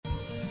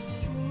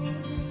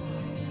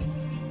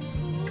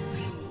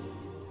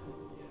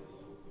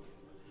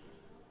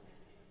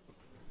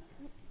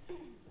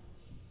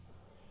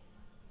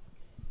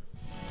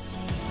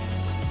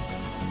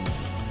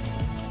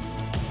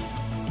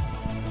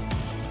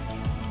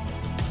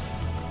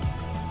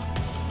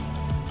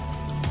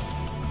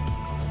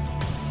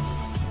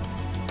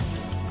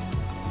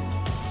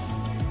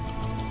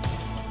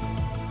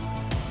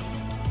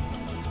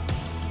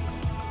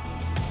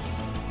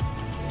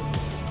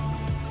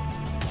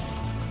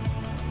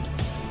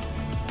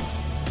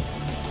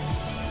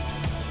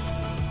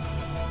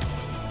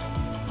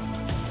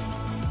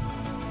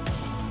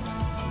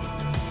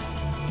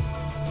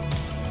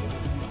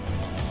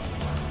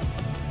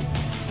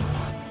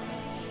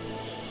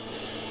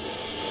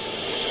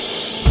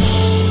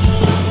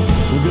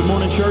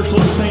morning, church.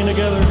 Let's stand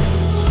together.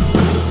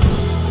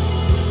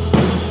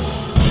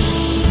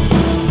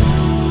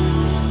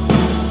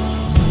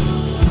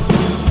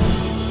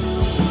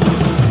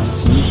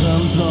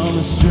 Sometimes on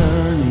this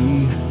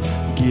journey,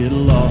 get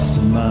lost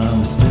in my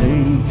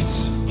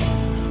mistakes.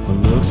 What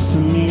looks to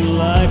me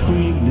like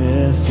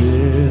weakness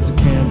is a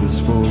canvas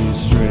for your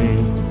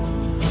strength.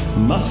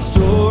 My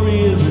story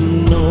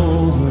isn't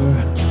over,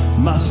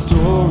 my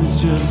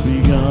story's just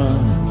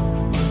begun.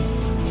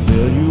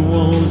 Failure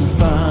won't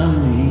define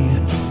me,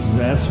 'cause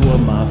that's what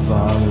my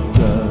Father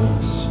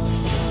does.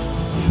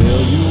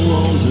 Failure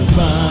won't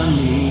define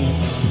me,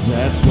 'cause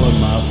that's what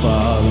my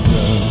Father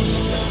does.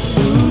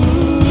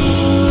 Ooh,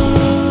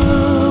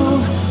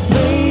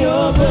 lay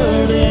your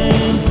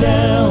burdens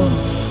down.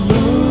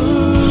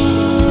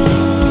 Ooh,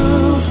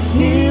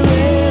 here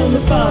in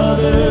the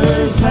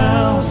Father's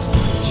house.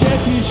 Check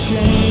your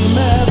shame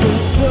at the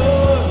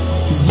door,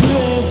 'cause you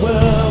ain't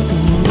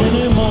welcome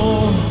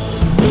anymore.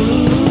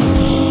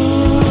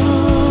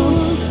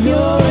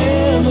 You're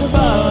in the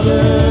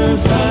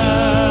Father's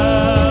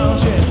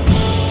house. Yeah.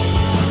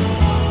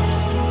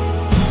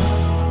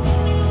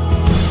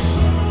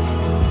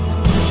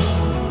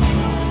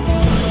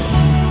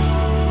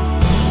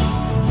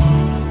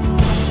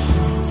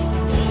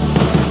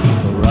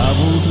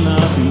 Arrival's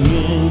not the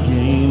end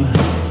game,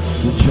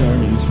 the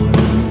journey's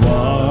where you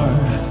are.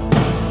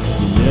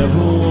 You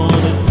never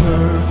wanted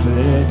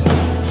perfect,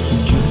 you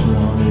just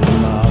wanted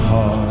my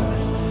heart.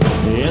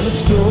 And the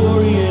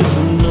story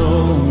isn't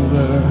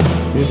over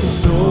if the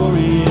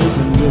story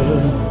isn't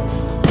good.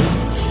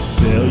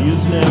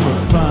 Failure's never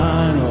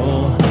final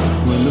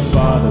when the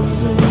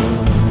Father's in the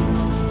room.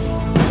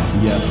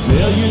 Yeah,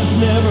 failure's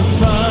never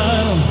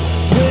final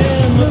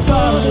when the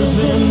Father's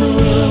in the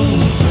room.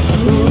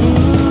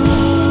 Ooh,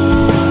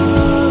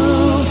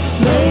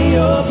 lay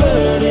your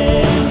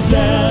burdens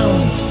down.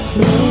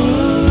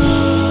 Ooh,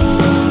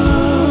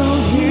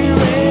 here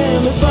in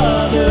the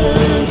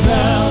Father's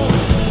house.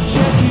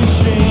 Check your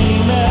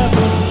shame at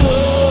the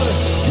door,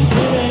 'cause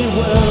it ain't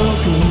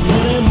welcome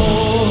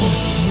anymore.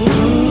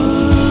 Ooh,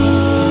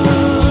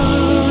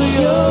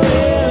 you're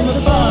in the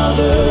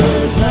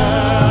Father's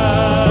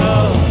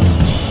house.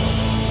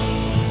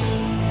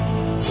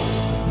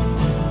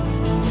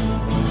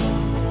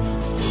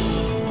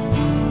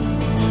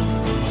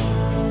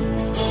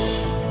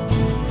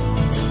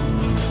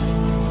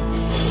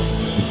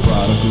 The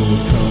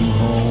prodigals come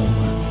home,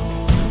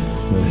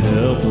 the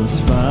helpless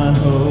find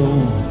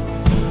hope.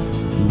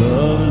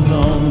 Love is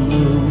on the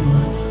move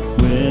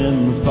when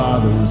the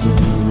Father's in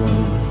the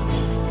room.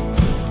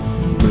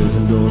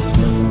 Prison doors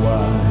fling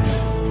wide,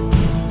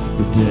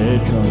 the dead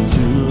come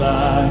to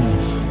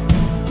life.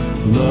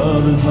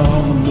 Love is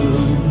on the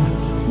move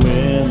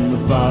when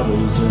the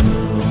Father's in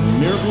the room.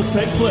 Miracles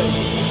take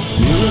place.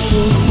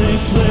 Miracles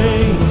take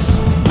place.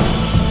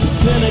 The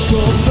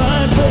cynical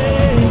find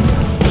faith.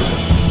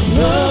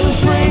 Love is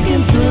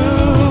breaking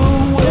through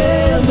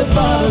when the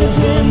Father's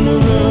in the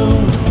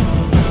room.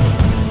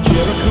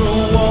 Jericho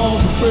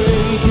walls are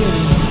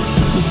breaking,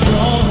 the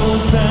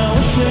strongholds now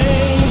are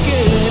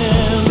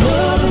shaking.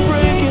 Love is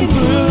breaking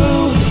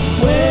through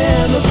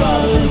when the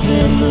Father's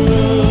in the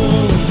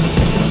room.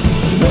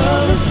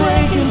 Love is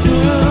breaking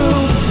through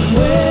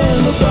when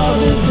the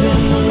Father's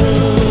in the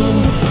room.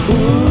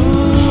 Ooh,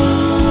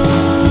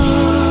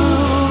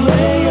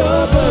 lay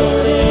your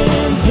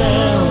burdens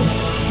down.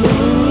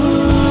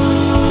 Ooh,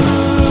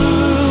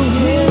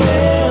 here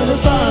in the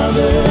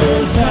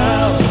Father's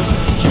house.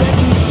 Check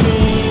your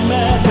shame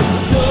at the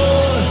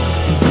door,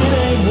 'cause it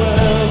ain't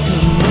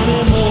welcome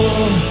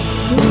anymore.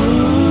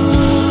 Ooh,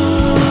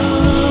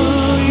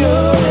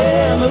 you're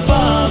in the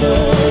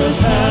Father's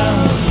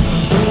house.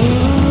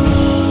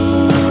 Ooh,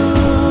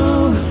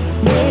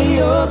 lay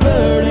your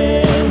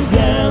burdens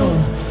down.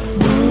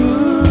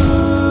 Ooh,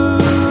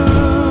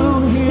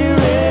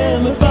 here in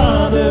the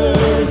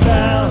Father's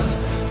house.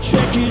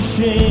 Check your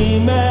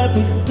shame at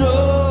the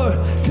door,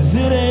 'cause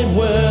it ain't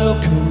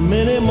welcome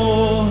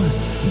anymore.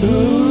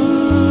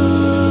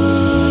 Ooh,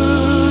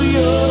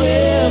 you're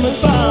in the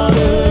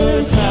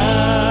Father's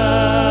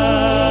house.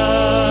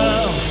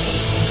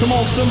 Come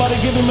on, somebody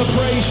give him a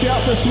praise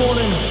shout this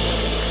morning.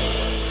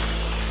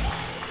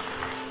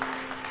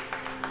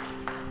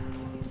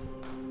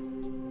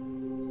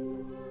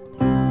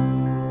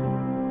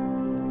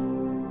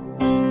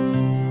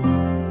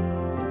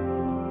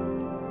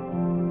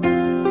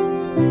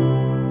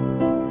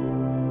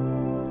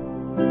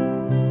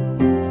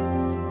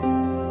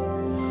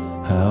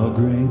 How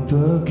great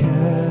the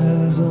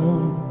chasm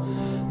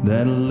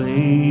that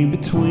lay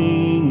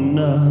between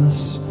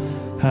us.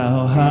 How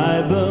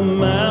high the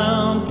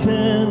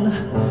mountain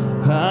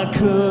I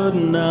could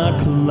not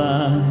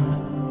climb.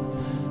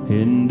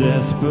 In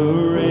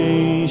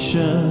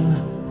desperation,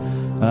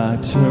 I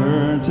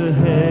turned to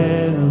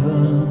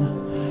heaven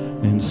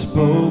and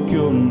spoke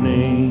your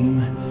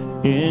name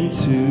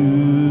into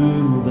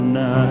the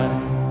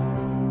night.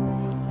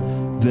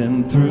 Then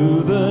through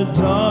the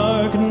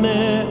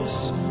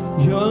darkness,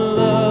 your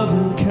love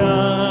and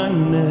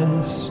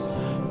kindness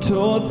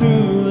tore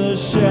through the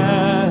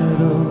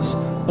shadows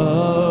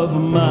of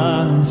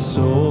my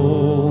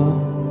soul.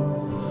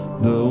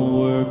 The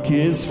work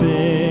is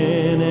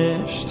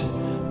finished,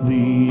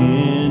 the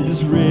end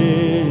is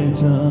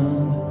written.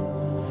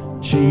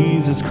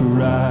 Jesus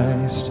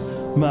Christ,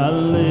 my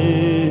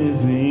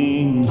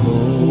living hope.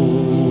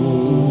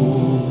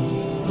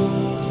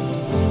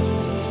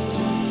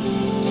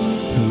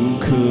 Who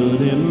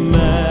could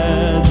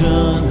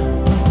imagine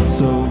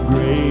so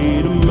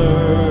great a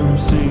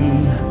mercy?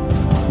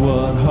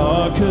 What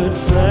heart could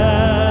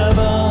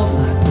fathom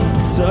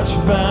such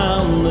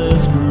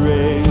boundless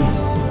grace?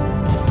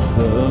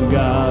 The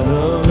God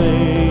of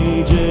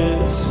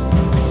ages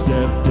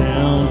stepped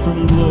down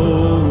from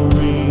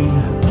glory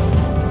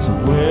to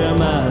wear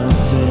my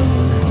sin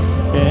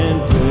and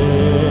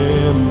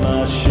bear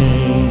my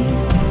shame.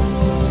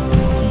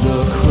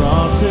 The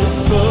cross is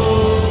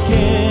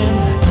spoken,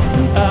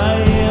 and I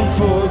am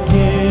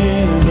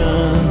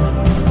forgiven.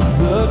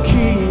 The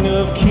King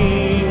of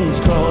Kings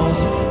calls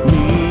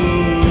me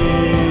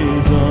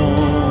his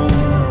own.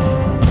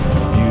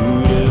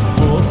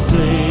 Beautiful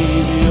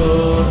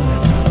Savior,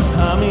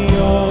 I'm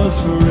yours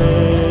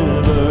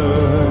forever.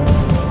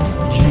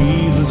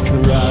 Jesus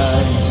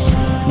Christ,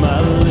 my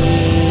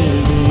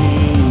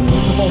living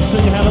hope. Come on,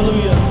 sing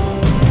hallelujah.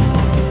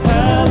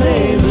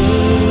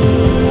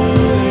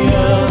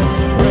 Hallelujah.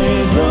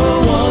 Praise the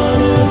one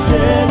who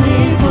set me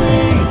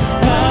free.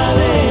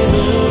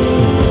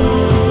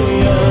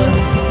 Hallelujah.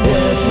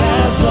 Death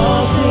has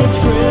lost its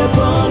grip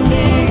on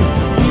me.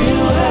 You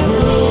have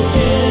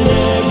broken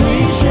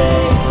every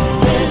chain.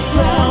 There's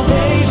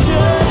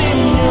salvation in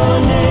your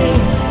name.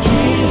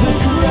 Jesus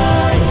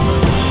Christ,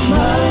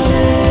 my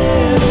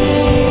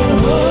living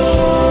hope.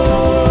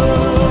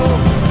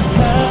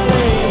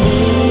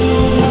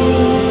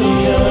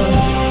 Hallelujah.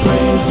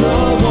 Praise the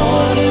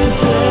one who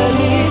set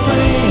me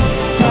free.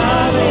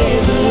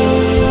 Hallelujah.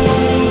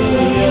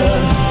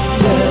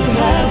 Death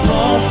has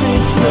lost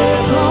its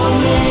grip on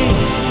me.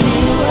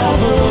 You have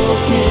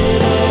broken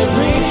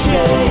every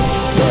chain.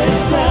 There's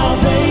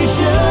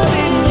salvation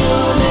in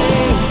your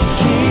name.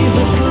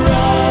 Jesus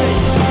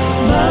Christ,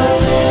 my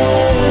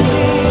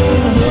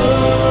living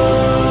hope.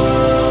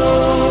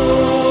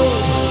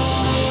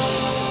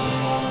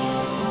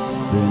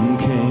 Then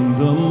came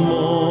the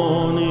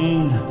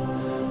morning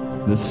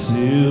that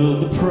sealed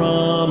the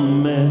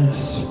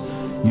promise.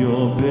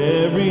 Your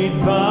buried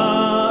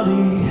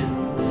body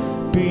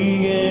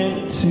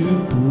began to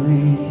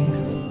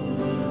breathe.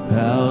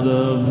 Out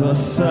of the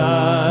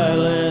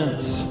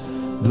silence,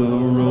 the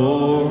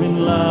roaring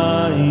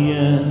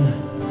lion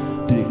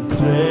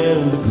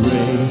declared the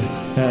grave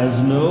has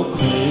no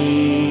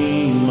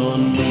claim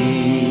on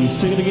me.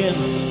 Sing it again.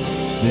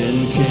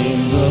 Then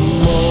came the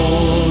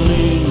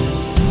morning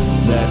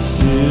that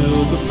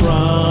sealed the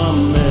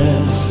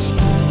promise.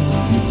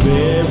 Your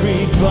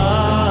buried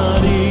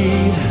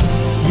body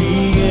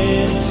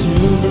began to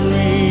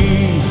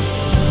breathe.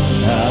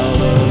 Out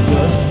of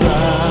the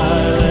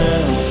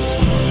silence,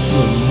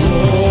 the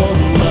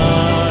roaring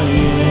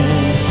lion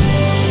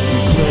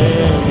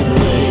declared the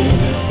grave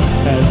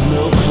has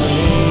no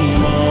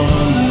claim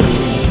on me.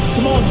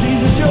 Come on,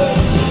 Jesus,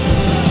 yours.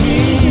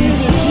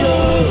 Jesus,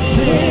 yours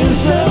is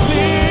the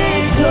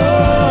victory.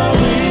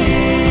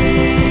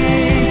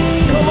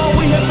 Come on,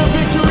 we have the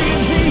victory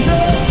in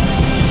Jesus.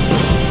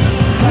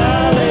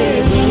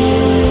 Hallelujah.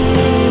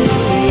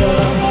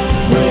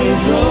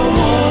 Praise the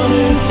one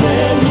who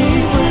set me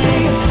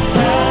free.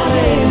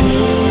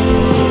 Hallelujah.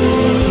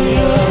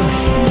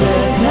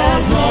 Death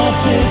has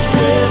lost its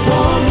grip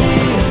on me.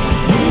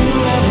 You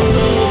have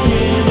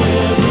broken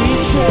every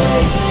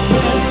chain.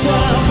 There's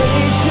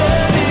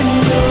salvation in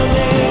your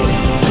name.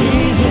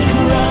 Jesus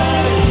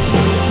Christ,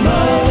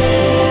 my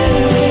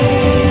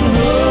living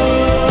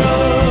hope.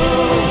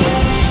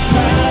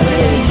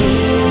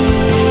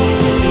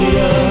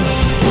 Hallelujah.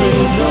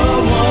 Praise the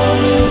one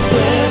who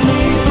set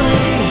me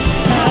free.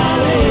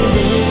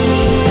 Hallelujah.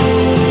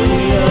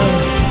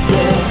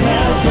 Death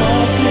has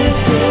lost its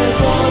grip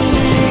on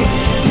me.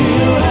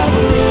 You have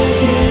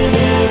broken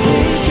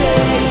every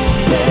chain.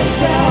 There's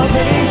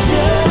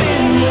salvation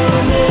in your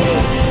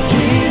name.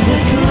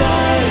 Jesus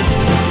Christ,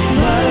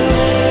 my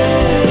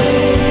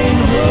living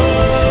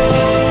hope.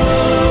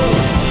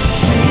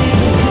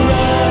 Jesus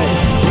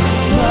Christ,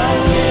 my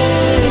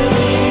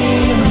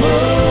living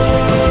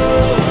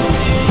hope.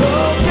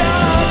 Oh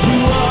God,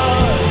 you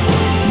are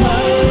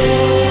my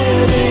living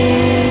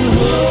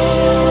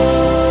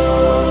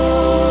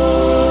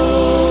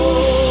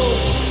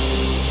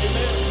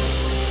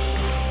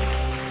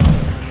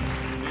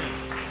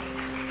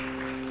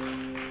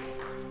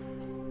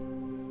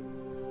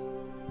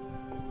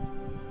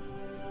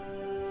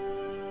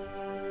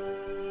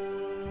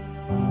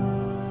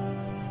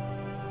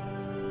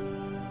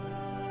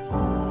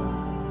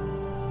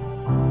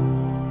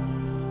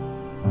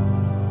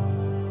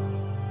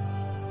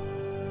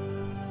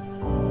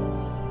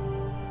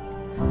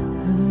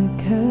I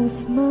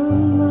cast my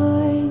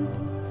mind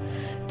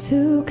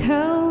to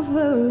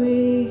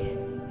Calvary,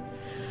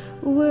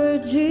 where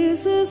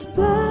Jesus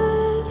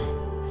bled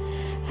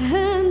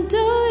and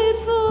died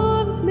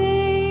for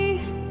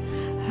me.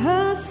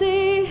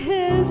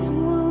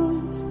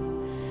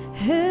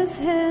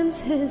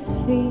 his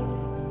feet,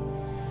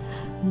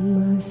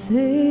 my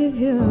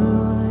Savior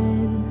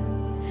on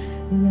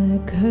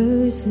that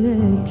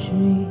cursed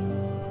tree.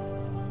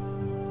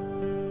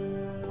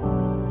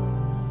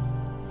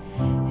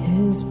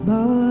 His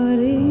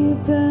body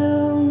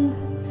bound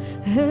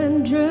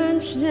and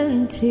drenched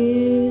in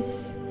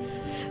tears,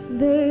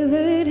 they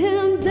laid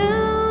him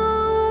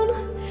down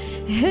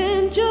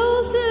in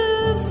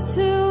Joseph's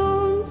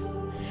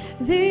tomb,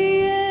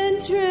 the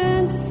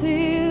entrance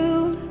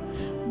sealed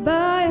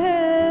by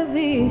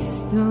heavy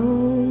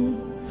stone.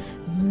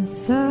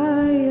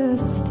 Messiah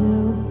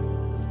still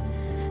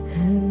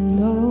and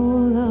all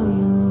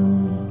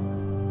alone.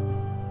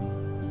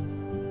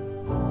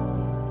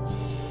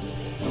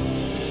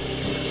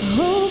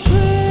 Oh,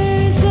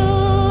 praise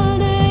the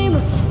name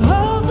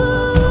of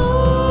the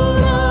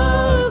Lord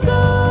our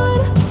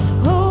God.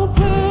 Oh,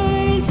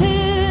 praise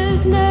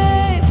his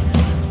name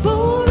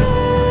forevermore.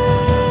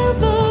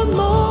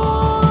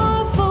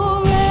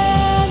 For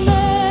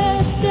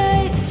endless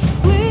days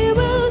we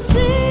will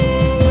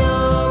sing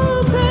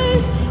your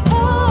praise,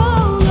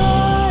 oh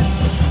Lord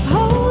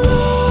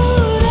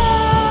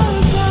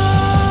our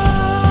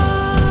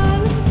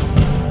God.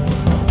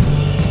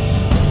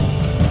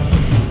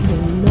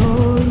 Then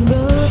on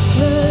the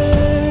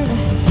third,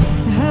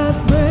 at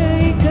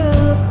break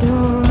of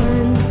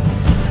dawn,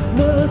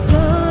 the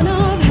Son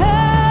of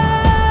Heaven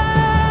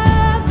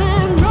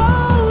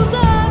rose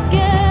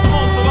again.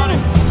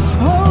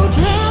 Oh,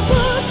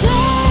 trample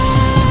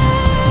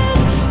death,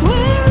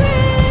 where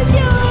is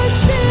your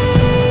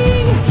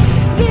sting?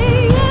 The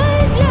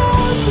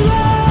angels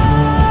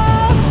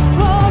roar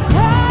for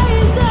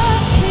Christ the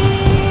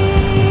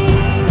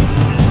King.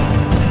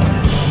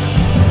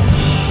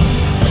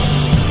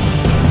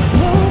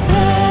 Oh,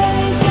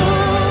 praise the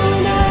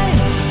name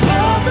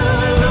of the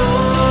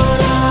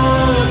Lord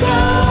our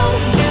God.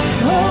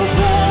 Oh,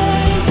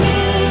 praise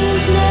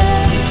his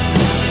name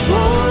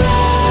forevermore.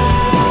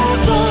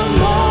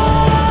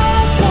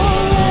 For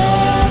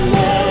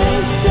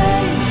endless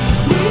days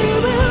we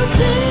will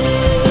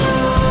sing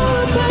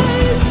your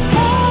praise, oh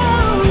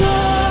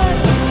Lord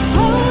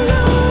our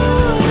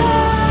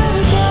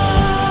God.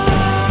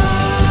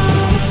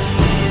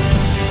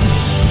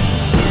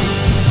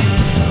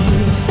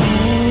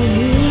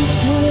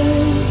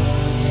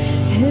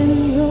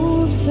 In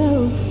robes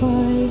of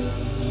white,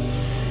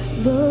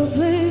 the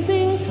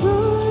blazing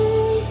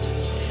sun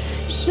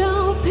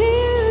shall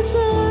pierce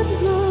the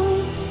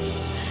night,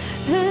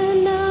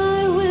 and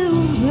I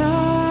will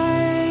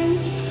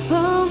rise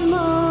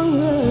among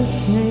the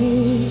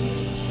saints,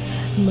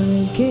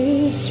 my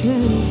gaze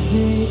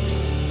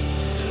transfixed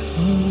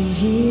on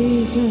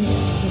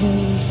Jesus'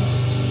 face.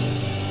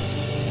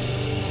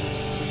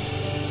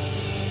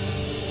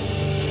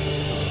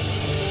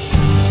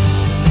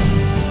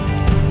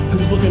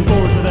 Who's looking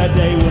forward to that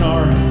day when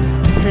our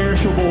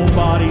perishable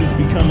bodies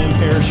become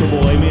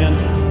imperishable? Amen.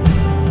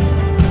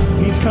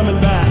 He's coming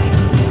back.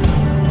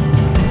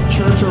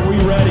 Church, are we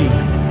ready?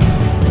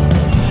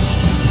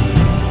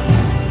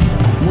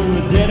 When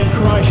the dead in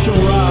Christ shall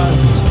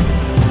rise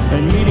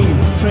and meet him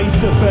face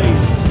to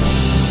face.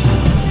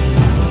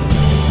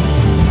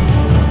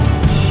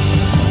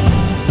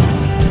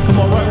 Come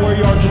on, right where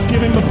you are, just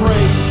give him the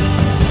praise.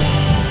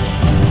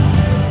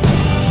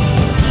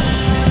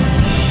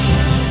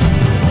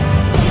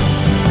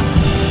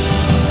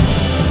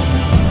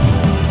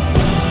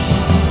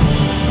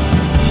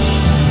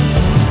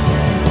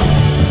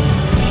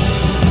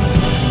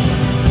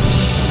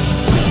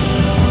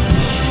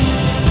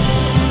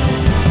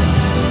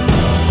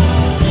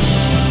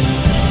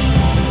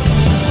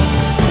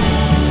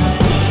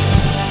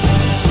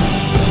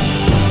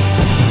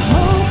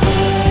 Oh,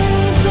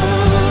 praise the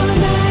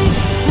name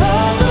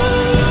of the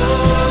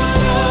Lord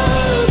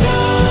our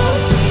God.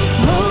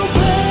 Oh,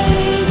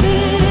 praise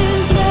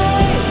his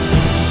name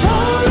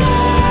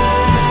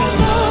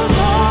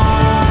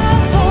forevermore.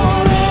 For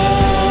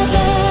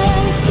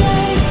endless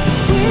days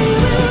we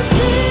will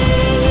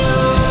sing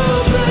your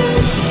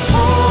praise, oh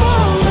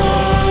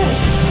Lord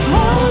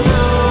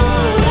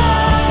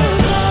our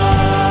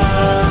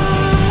God.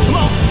 Come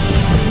on.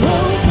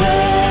 Oh,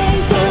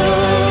 praise the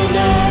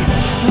name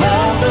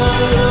of the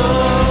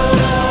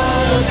Lord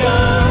our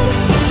God.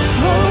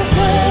 Oh,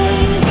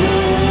 praise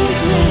his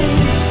name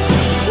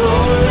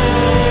forevermore.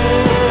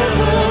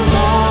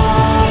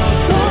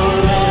 For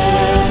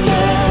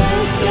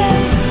endless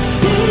days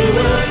we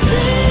will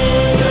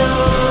sing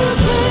your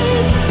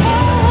praise, oh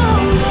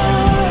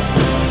Lord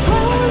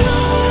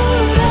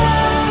our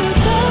God.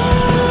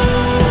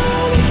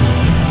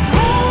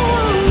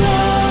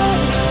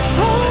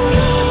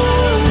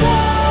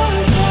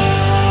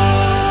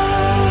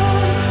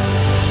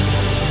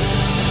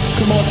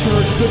 Come on,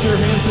 church, put your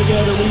hands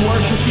together. We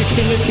worship you,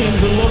 King of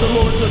Kings and Lord of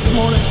Lords this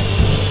morning.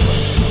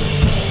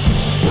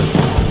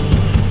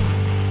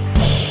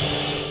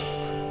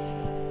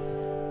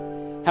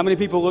 How many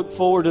people look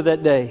forward to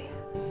that day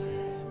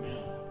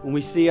when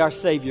we see our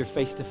Savior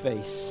face to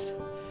face?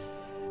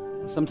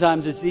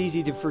 Sometimes it's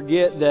easy to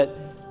forget that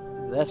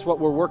that's what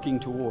we're working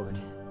toward.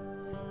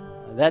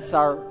 That's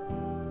our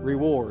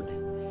reward.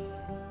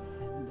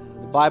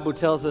 Bible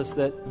tells us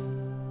that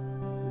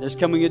there's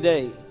coming a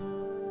day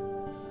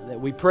that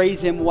we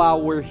praise Him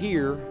while we're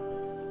here.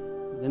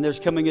 Then there's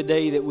coming a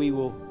day that we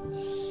will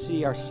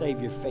see our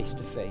Savior face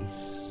to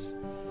face.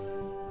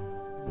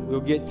 We'll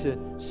get to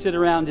sit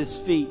around His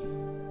feet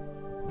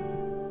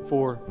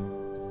for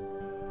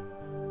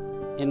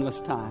endless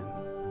time,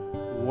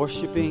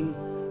 worshiping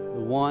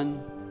the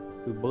one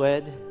who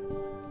bled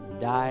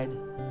and died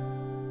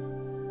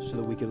so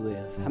that we could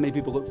live. How many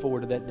people look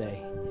forward to that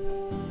day?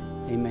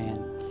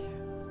 Amen.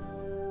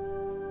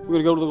 We're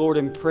going to go to the Lord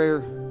in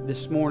prayer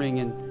this morning,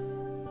 and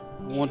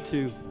I'm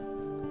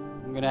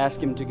going to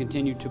ask Him to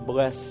continue to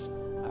bless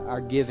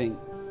our giving.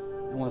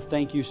 I want to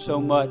thank you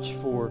so much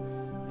for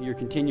your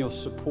continual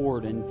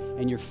support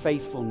and your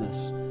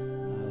faithfulness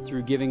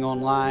through giving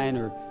online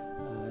or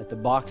at the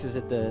boxes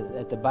at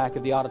the back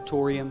of the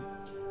auditorium.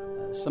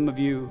 Some of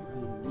you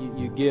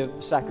give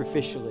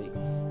sacrificially,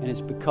 and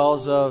it's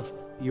because of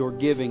your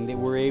giving that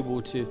we're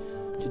able to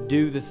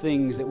do the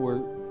things that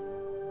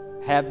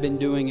have been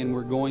doing and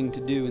we're going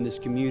to do in this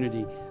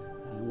community.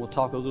 We'll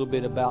talk a little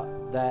bit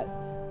about that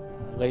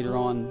later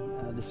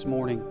on this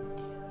morning.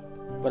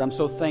 But I'm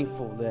so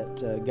thankful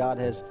that God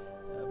has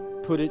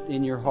put it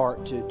in your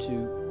heart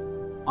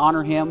to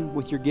honor Him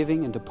with your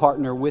giving and to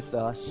partner with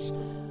us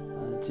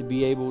to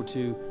be able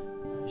to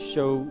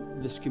show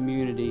this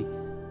community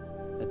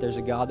that there's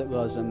a God that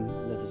loves them,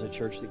 that there's a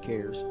church that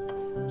cares.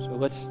 So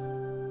let's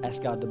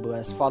ask God to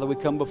bless. Father, we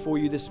come before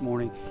you this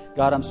morning.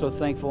 God, I'm so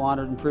thankful,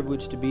 honored, and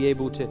privileged to be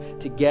able to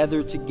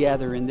gather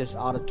together in this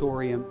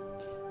auditorium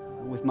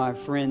with my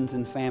friends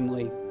and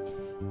family.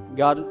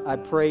 God, I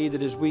pray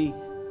that as we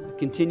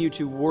continue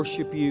to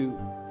worship you,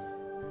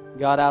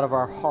 God, out of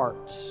our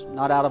hearts,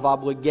 not out of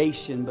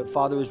obligation, but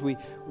Father, as we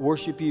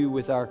worship you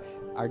with our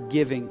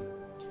giving,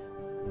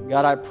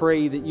 God, I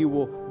pray that you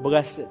will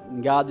bless it,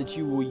 and God, that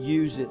you will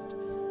use it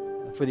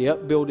for the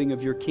upbuilding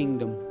of your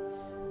kingdom.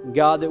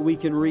 God, that we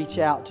can reach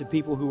out to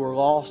people who are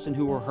lost and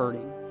who are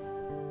hurting.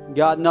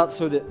 God, not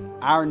so that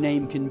our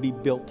name can be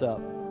built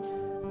up.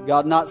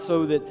 God, not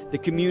so that the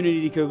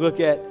community could look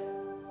at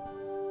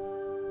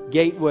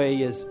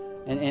Gateway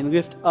and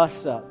lift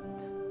us up.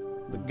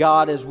 But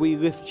God, as we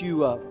lift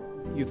you up,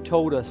 you've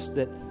told us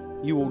that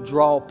you will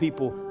draw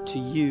people to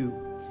you.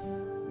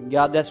 And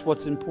God, that's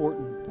what's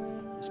important.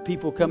 It's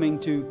people coming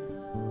to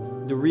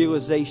the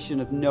realization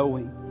of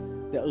knowing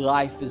that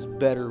life is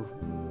better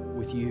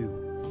with you.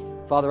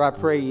 Father, I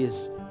pray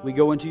as we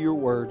go into your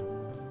word,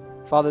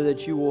 Father,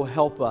 that you will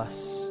help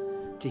us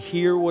to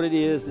hear what it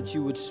is that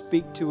you would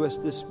speak to us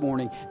this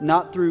morning,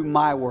 not through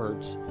my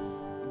words.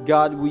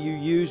 God, will you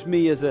use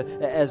me as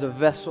a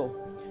vessel,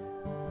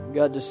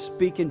 God, to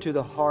speak into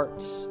the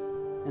hearts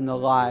and the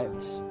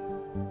lives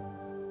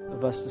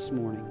of us this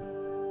morning.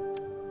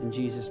 In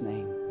Jesus'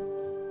 name,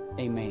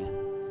 amen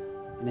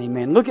and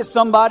amen. Look at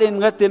somebody and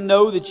let them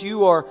know that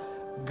you are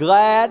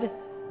glad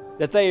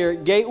that they are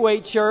at Gateway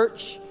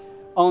Church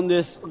on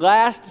this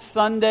last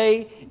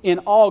Sunday in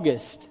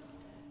August.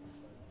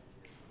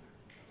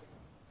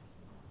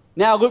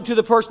 Now look to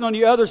the person on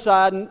the other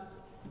side,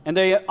 and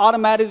they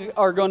automatically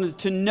are going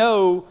to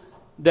know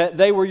that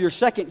they were your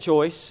second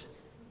choice.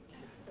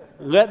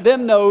 Let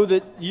them know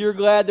that you're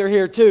glad they're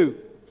here too.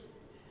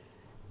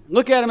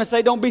 Look at them and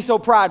say, don't be so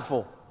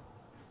prideful.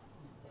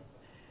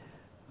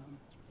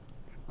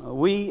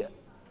 We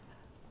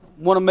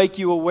want to make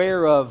you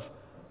aware of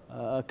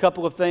a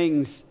couple of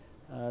things.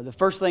 The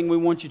first thing we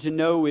want you to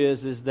know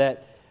is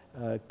that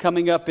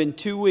coming up in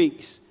 2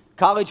 weeks,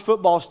 college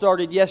football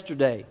started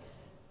yesterday.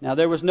 Now,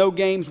 there was no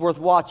games worth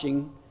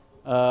watching.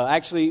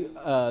 Actually,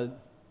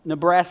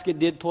 Nebraska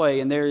did play,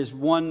 and there is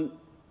one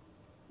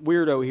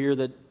weirdo here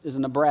that is a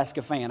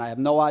Nebraska fan. I have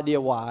no idea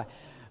why.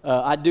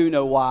 I do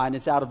know why, and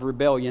it's out of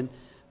rebellion,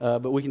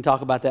 but we can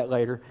talk about that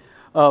later.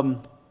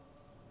 But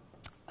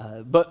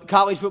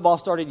college football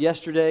started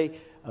yesterday.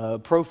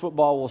 Pro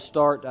football will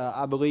start,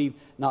 I believe,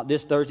 not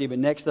this Thursday, but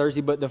next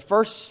Thursday. But the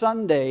first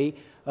Sunday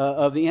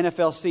of the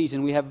NFL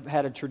season, we have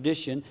had a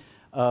tradition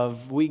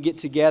of we get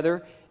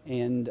together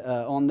and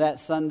on that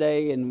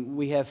Sunday, and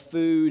we have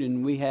food,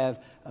 and we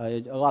have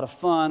a lot of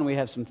fun. We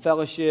have some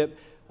fellowship.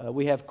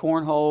 We have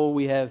cornhole.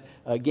 We have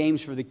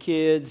games for the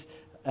kids.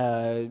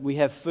 We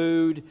have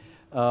food.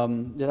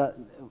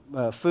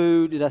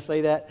 Did I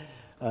say that?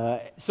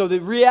 So the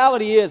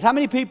reality is, how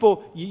many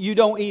people you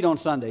don't eat on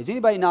Sundays?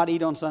 Anybody not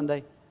eat on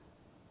Sunday?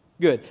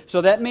 Good.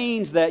 So that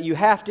means that you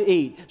have to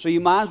eat. So you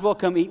might as well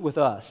come eat with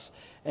us.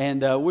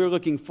 And we're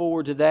looking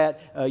forward to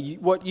that.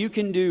 What you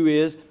can do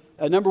is,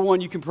 number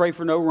one, you can pray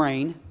for no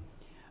rain.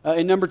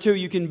 And number two,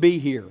 you can be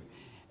here.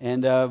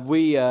 And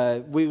we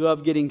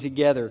love getting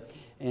together.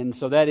 And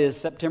so that is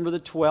September the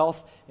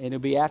 12th. And it'll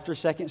be after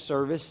second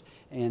service.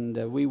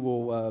 And we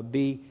will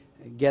be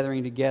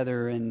gathering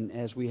together, and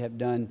as we have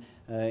done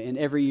in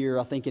every year,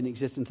 I think, in the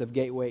existence of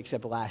Gateway,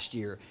 except last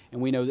year.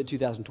 And we know that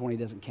 2020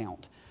 doesn't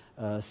count.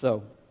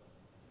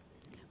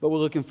 But we're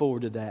looking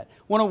forward to that.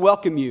 I want to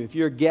welcome you. If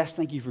you're a guest,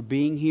 thank you for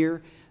being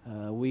here.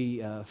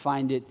 We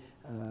find it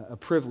a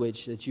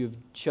privilege that you've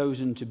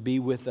chosen to be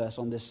with us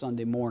on this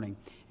Sunday morning.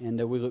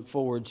 And we look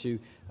forward to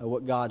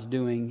what God's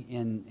doing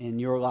in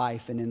your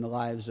life and in the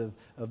lives of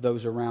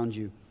those around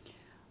you.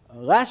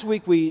 Last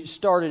week we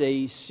started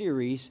a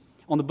series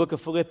on the book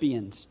of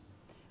Philippians.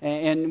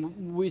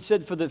 And we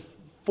said for the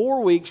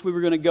 4 weeks we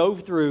were going to go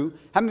through.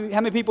 How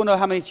many people know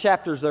how many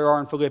chapters there are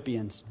in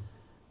Philippians?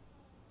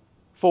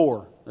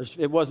 4.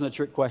 It wasn't a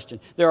trick question.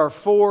 There are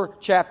 4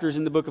 chapters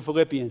in the book of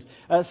Philippians.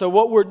 So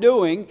what we're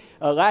doing,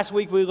 last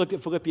week we looked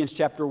at Philippians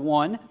chapter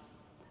 1.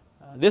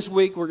 This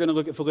week we're going to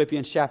look at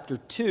Philippians chapter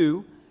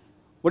 2.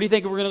 What do you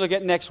think we're going to look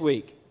at next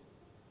week?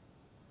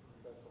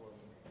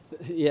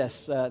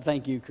 Yes,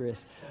 thank you,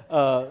 Chris.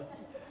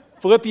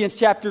 Philippians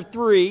chapter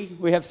 3,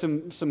 we have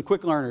some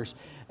quick learners.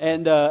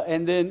 And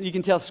then you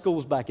can tell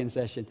school's back in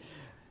session.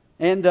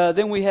 And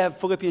then we have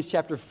Philippians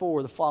chapter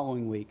 4 the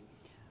following week.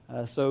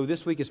 So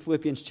this week is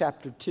Philippians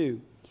chapter 2.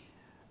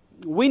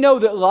 We know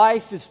that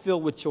life is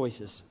filled with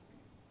choices.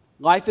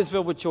 Life is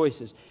filled with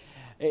choices.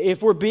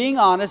 If we're being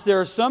honest,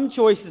 there are some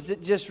choices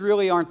that just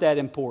really aren't that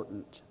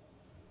important.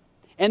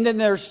 And then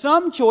there are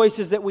some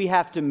choices that we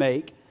have to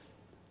make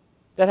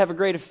that have a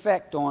great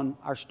effect on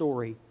our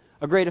story,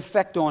 a great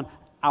effect on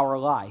our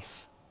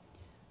life.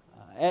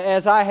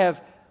 As I have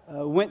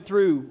went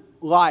through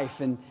life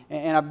and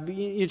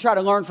you try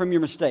to learn from your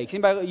mistakes.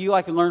 Anybody, you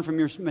like to learn from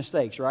your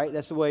mistakes, right?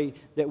 That's the way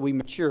that we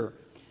mature.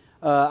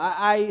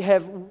 I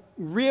have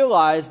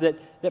realized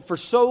that for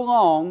so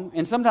long,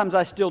 and sometimes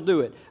I still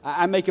do it,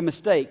 I make a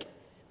mistake.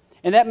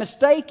 And that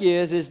mistake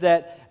is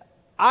that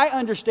I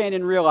understand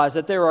and realize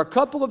that there are a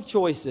couple of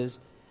choices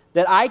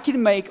that I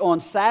can make on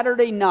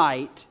Saturday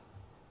night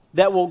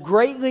that will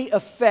greatly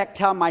affect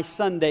how my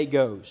Sunday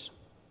goes.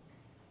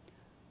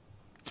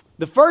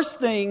 The first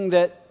thing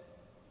that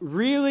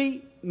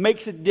really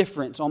makes a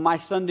difference on my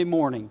Sunday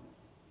morning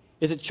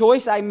is a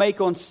choice I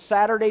make on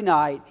Saturday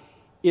night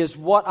is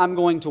what I'm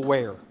going to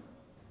wear.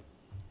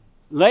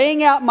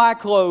 Laying out my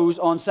clothes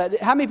on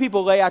Saturday. How many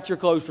people lay out your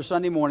clothes for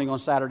Sunday morning on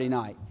Saturday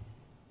night?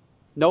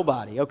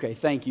 Nobody. Okay,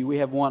 thank you. We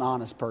have one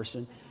honest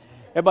person.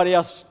 Everybody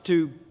else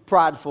too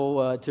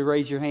prideful to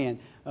raise your hand.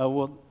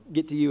 We'll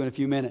get to you in a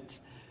few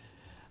minutes.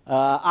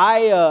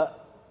 I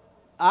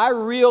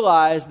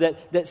realize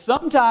that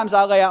sometimes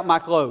I lay out my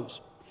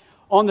clothes.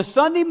 On the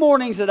Sunday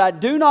mornings that I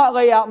do not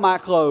lay out my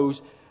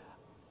clothes,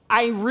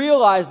 I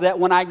realize that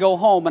when I go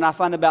home and I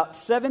find about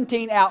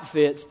 17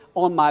 outfits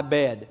on my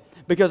bed.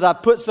 Because I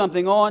put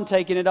something on,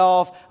 taking it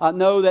off. I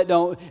know that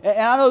don't... And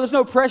I know there's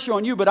no pressure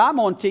on you, but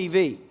I'm on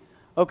TV.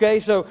 Okay,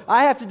 so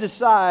I have to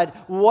decide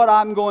what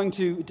I'm going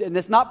to... And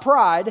it's not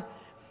pride.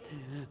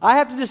 I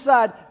have to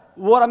decide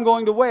what I'm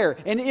going to wear.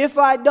 And if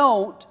I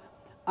don't,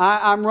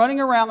 I'm running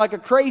around like a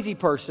crazy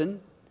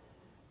person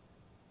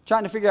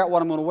trying to figure out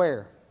what I'm going to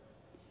wear.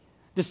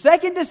 The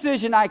second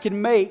decision I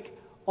can make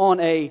on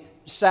a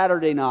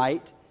Saturday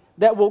night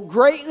that will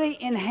greatly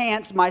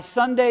enhance my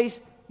Sunday's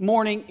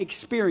morning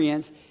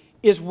experience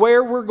is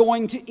where we're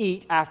going to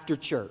eat after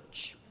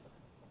church.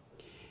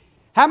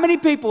 How many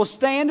people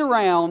stand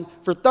around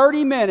for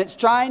 30 minutes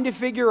trying to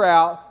figure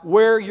out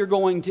where you're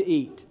going to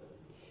eat?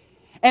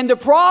 And the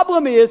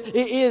problem is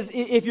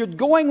if you're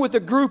going with a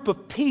group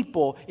of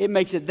people, it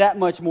makes it that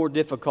much more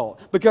difficult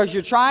because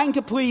you're trying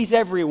to please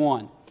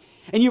everyone.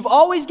 And you've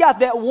always got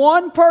that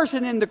one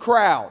person in the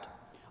crowd.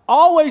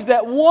 Always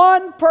that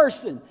one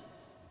person.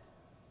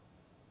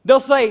 You'll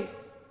say,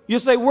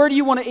 where do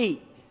you want to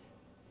eat?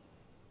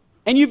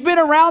 And you've been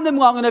around them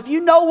long enough,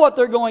 you know what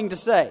they're going to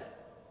say.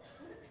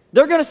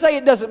 They're going to say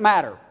it doesn't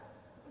matter.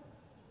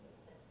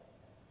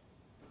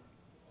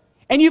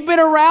 And you've been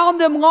around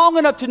them long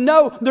enough to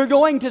know they're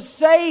going to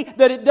say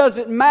that it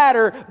doesn't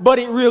matter, but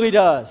it really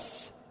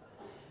does.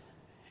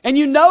 And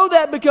you know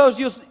that because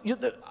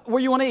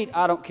where you want to eat?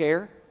 I don't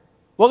care.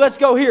 Well, let's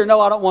go here. No,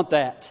 I don't want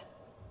that.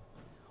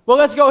 Well,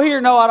 let's go here.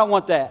 No, I don't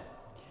want that.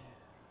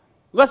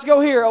 Let's go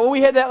here. Oh,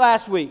 we had that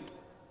last week.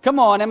 Come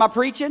on, am I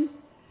preaching?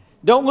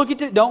 Don't look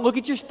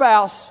at your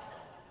spouse.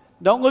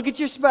 Don't look at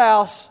your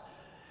spouse.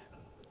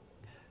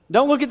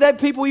 Don't look at that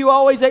people you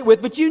always ate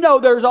with. But you know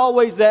there's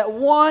always that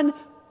one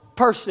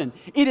person.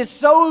 It is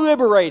so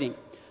liberating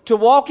to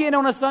walk in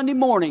on a Sunday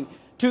morning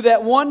to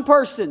that one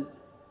person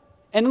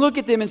and look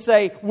at them and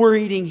say, we're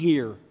eating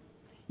here.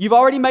 You've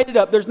already made it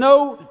up. There's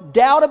no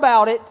doubt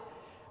about it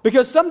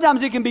because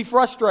sometimes it can be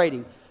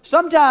frustrating.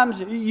 Sometimes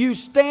you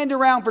stand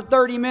around for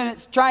 30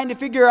 minutes trying to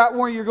figure out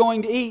where you're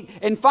going to eat,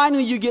 and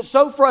finally you get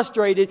so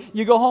frustrated,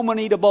 you go home and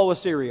eat a bowl of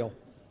cereal.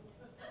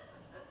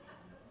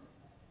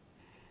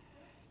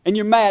 And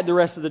you're mad the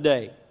rest of the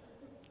day.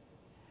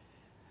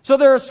 So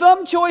there are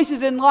some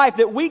choices in life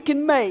that we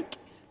can make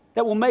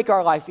that will make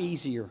our life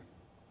easier.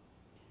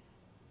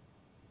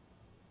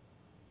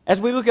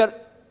 As we look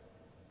at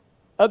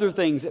other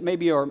things that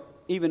maybe are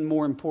even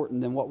more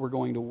important than what we're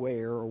going to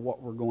wear or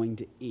what we're going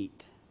to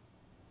eat.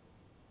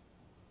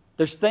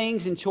 There's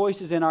things and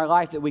choices in our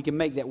life that we can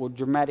make that will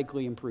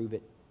dramatically improve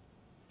it.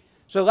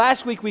 So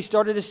last week we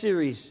started a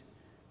series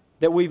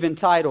that we've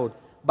entitled,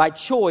 By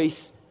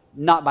Choice,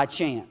 Not by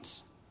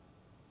Chance.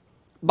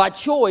 By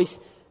choice,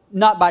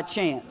 not by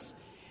chance.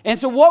 And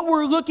so what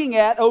we're looking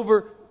at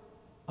over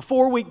a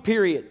 4-week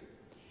period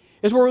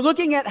is we're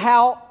looking at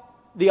how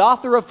the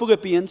author of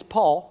Philippians,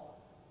 Paul,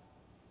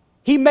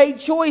 he made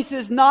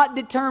choices not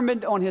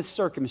determined on his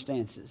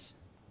circumstances.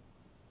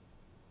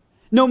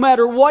 No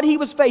matter what he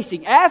was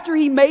facing, after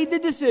he made the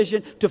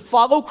decision to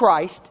follow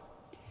Christ,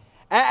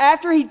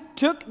 after he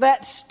took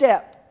that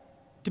step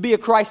to be a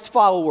Christ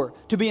follower,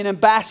 to be an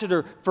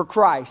ambassador for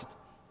Christ,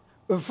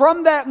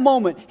 from that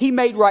moment, he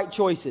made right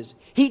choices.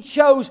 He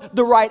chose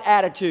the right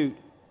attitude.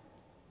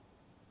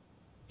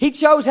 He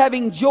chose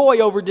having joy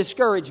over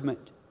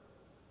discouragement.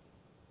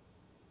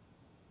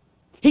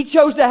 He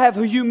chose to have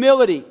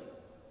humility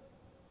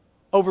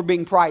over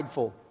being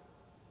prideful.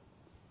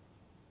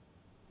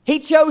 He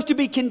chose to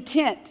be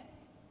content,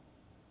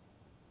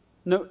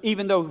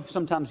 even though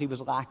sometimes he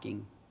was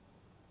lacking.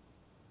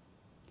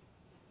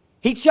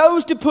 He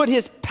chose to put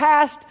his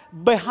past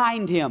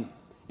behind him.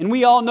 And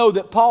we all know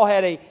that Paul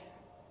had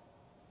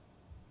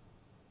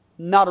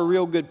not a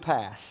real good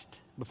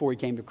past before he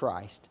came to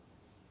Christ.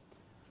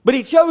 But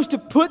he chose to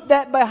put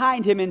that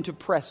behind him and to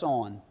press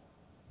on.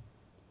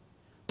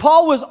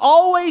 Paul was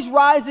always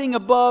rising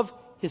above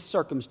his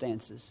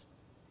circumstances.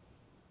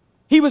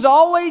 He was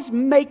always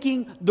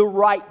making the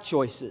right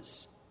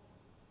choices.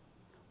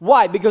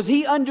 Why? Because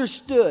he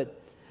understood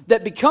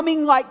that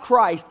becoming like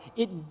Christ,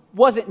 it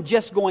wasn't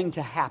just going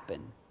to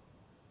happen.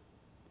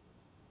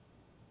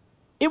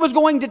 It was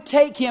going to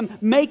take him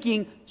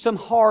making some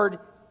hard,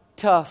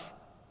 tough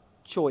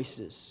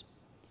choices.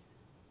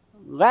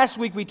 Last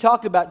week we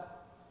talked about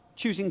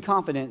choosing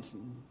confidence,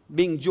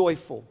 being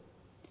joyful.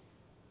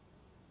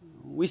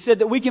 We said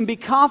that we can be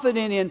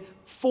confident in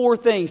 4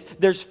 things.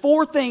 There's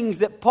 4 things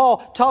that Paul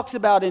talks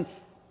about in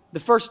the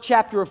first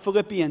chapter of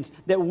Philippians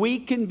that we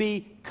can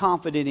be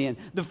confident in.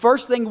 The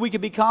first thing we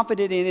can be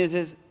confident in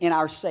is in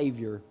our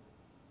Savior.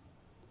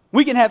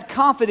 We can have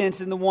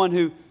confidence in the one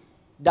who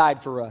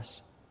died for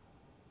us.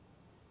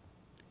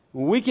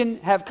 We can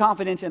have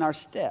confidence in our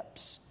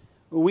steps.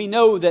 We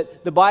know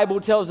that the Bible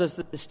tells us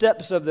that the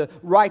steps of the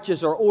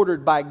righteous are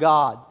ordered by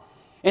God.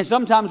 And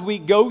sometimes we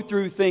go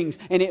through things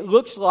and it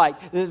looks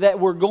like that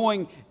we're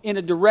going in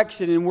a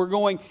direction and we're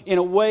going in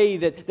a way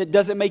that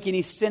doesn't make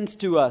any sense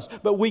to us.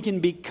 But we can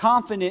be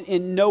confident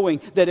in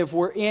knowing that if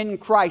we're in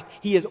Christ,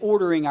 He is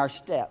ordering our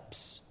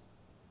steps.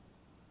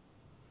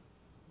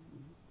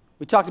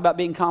 We talked about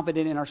being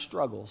confident in our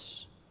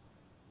struggles.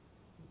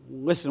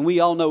 Listen,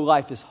 we all know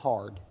life is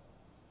hard.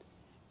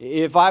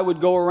 If I would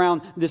go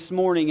around this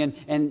morning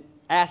and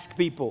ask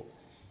people,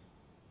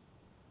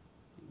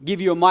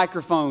 give you a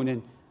microphone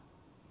and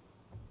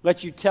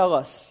let you tell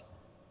us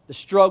the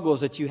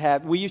struggles that you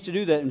have. We used to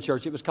do that in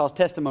church. It was called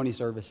testimony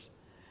service.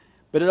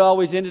 But it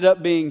always ended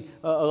up being,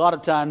 a lot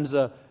of times,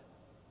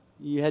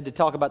 you had to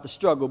talk about the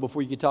struggle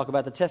before you could talk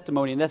about the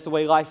testimony. And that's the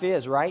way life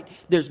is, right?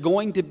 There's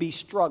going to be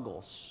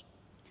struggles.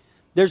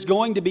 There's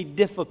going to be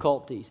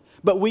difficulties.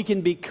 But we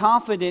can be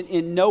confident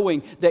in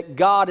knowing that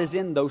God is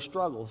in those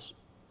struggles.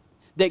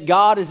 That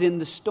God is in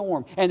the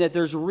storm. And that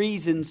there's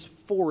reasons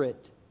for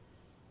it.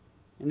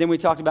 And then we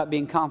talked about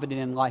being confident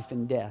in life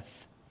and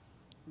death.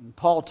 And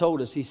Paul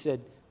told us, he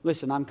said,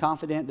 listen, I'm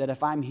confident that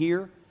if I'm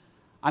here,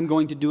 I'm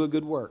going to do a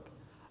good work.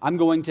 I'm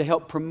going to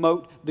help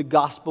promote the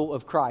gospel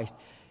of Christ.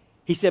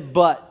 He said,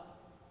 but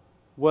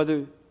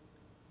whether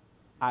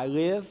I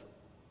live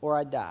or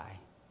I die,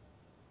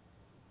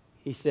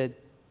 he said,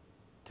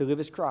 to live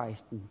is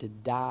Christ and to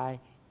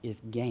die is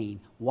gain.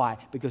 Why?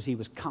 Because he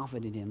was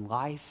confident in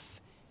life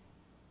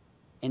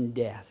and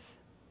death.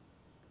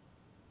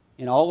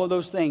 In all of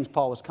those things,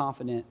 Paul was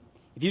confident.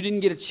 If you didn't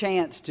get a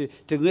chance to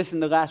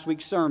listen to last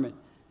week's sermon,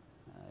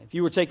 if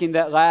you were taking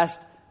that last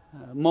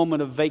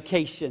moment of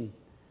vacation,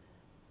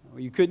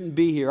 or you couldn't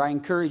be here, I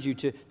encourage you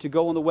to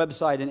go on the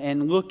website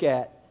and look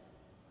at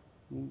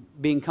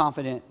being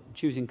confident,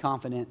 choosing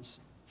confidence,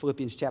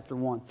 Philippians chapter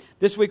 1.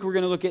 This week we're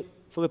going to look at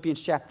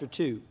Philippians chapter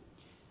 2.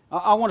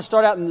 I want to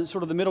start out in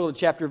sort of the middle of the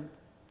chapter,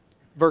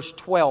 verse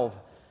 12.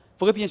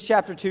 Philippians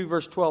chapter 2,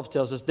 verse 12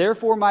 tells us,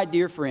 therefore, my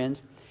dear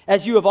friends,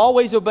 as you have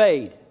always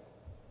obeyed.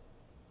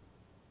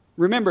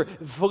 Remember,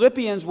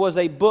 Philippians was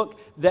a book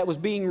that was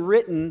being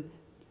written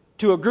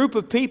to a group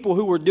of people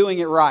who were doing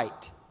it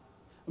right.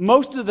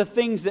 Most of the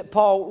things that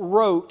Paul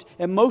wrote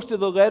and most of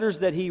the letters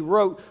that he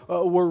wrote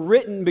were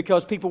written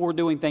because people were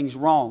doing things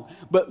wrong.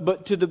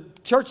 But to the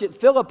church at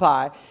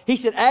Philippi, he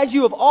said, as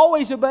you have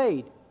always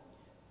obeyed,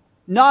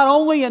 not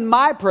only in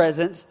my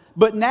presence,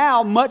 but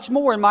now much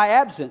more in my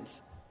absence.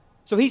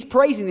 So he's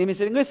praising them. He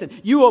said, listen,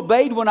 you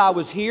obeyed when I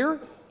was here,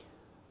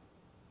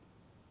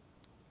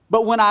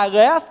 but when I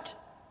left,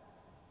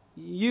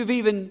 you've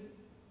even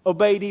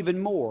obeyed even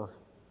more.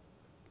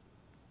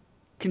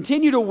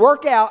 Continue to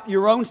work out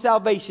your own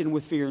salvation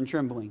with fear and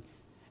trembling.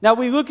 Now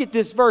we look at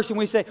this verse and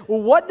we say,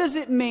 well, what does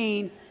it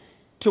mean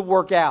to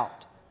work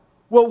out?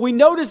 Well, we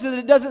notice that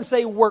it doesn't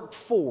say work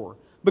for,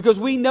 because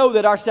we know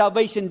that our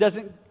salvation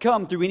doesn't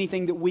come through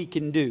anything that we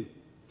can do.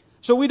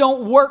 So we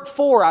don't work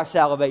for our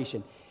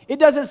salvation. It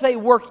doesn't say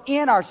work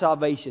in our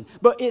salvation,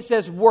 but it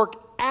says work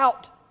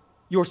out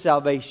your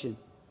salvation.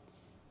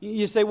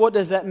 You say, what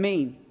does that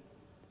mean?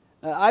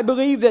 I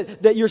believe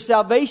that your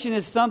salvation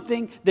is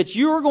something that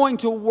you're going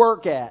to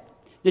work at,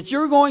 that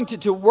you're going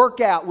to work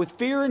out with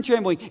fear and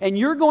trembling, and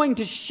you're going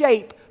to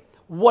shape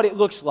what it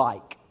looks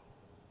like.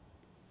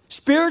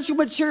 Spiritual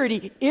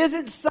maturity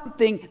isn't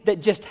something that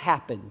just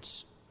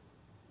happens.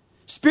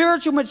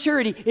 Spiritual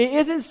maturity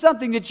isn't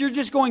something that you're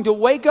just going to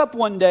wake up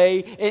one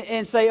day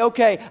and say,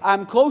 okay,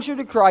 I'm closer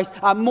to Christ,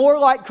 I'm more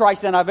like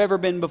Christ than I've ever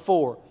been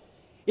before.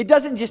 It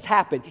doesn't just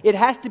happen. It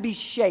has to be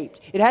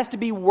shaped. It has to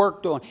be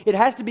worked on. It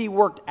has to be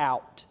worked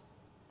out.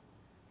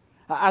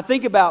 I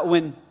think about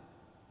when,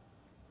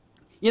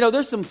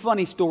 there's some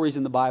funny stories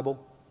in the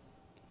Bible.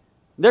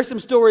 There's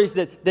some stories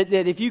that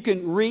if you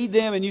can read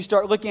them and you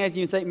start looking at them,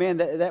 you think, man,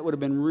 that would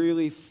have been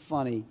really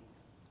funny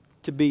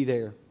to be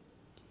there.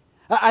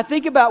 I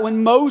think about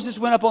when Moses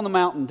went up on the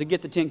mountain to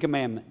get the Ten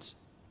Commandments.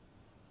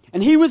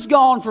 And he was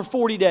gone for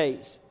 40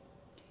 days.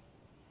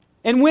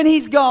 And when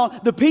he's gone,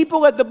 the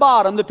people at the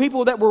bottom, the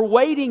people that were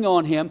waiting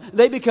on him,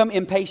 they become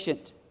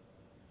impatient.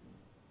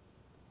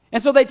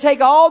 And so they take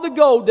all the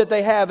gold that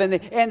they have and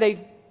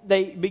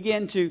they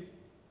begin to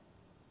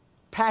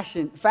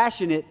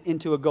fashion it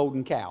into a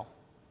golden cow,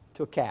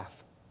 to a calf.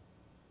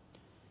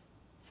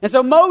 And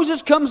so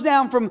Moses comes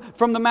down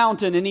from the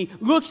mountain and he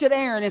looks at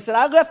Aaron and said,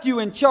 I left you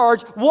in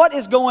charge. What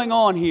is going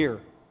on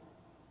here?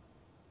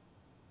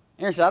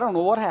 Aaron said, I don't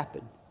know what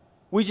happened.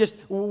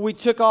 We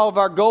took all of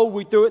our gold,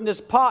 we threw it in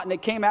this pot, and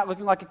it came out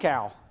looking like a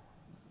cow.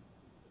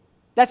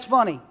 That's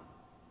funny.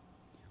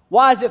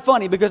 Why is it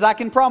funny? Because I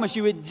can promise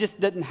you it just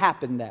didn't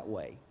happen that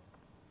way.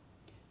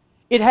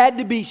 It had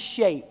to be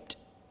shaped.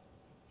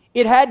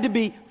 It had to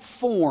be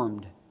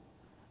formed.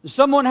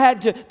 Someone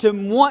had to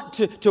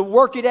want to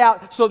work it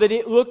out so that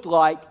it looked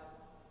like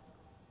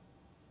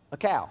a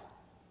cow.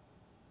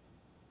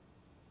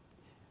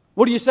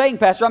 What are you saying,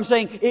 Pastor? I'm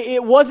saying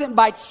it wasn't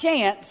by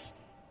chance,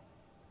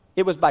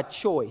 it was by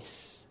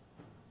choice.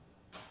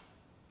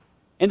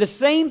 And the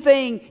same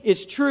thing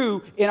is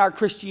true in our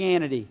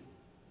Christianity.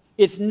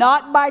 It's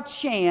not by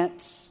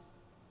chance,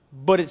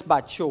 but it's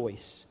by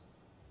choice.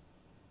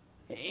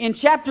 In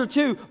chapter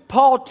 2,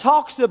 Paul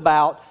talks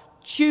about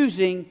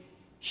choosing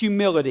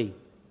humility.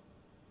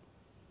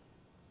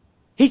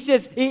 He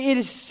says it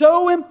is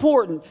so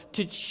important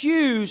to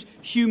choose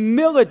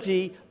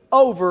humility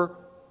over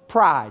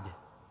pride.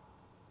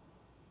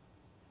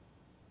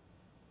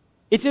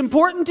 It's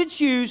important to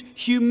choose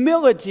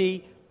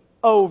humility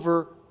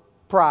over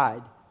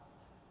pride.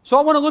 So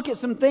I want to look at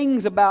some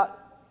things about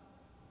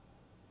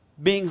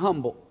being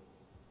humble.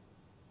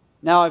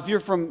 Now, if you're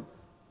from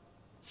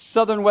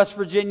southern West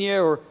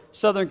Virginia or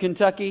southern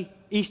Kentucky,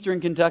 eastern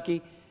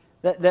Kentucky,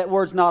 that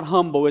word's not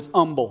humble, it's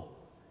humble.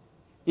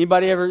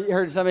 Anybody ever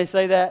heard somebody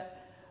say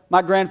that?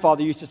 My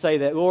grandfather used to say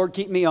that, Lord,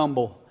 keep me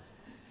humble.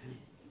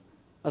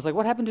 I was like,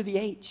 what happened to the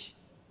H?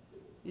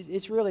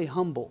 It's really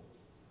humble.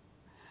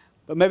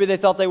 But maybe they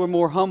thought they were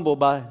more humble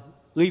by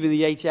leaving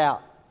the H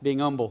out, being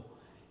humble.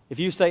 If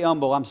you say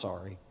humble, I'm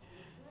sorry.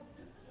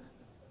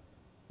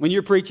 When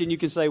you're preaching, you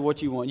can say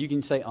what you want. You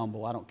can say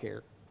humble, I don't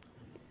care.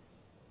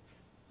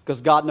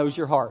 Because God knows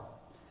your heart.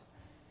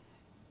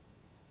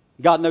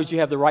 God knows you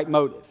have the right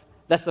motive.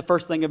 That's the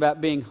first thing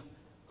about being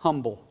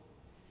humble.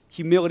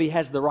 Humility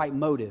has the right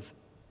motive.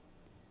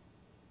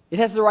 It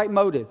has the right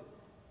motive.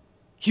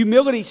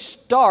 Humility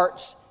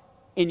starts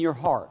in your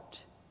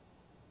heart.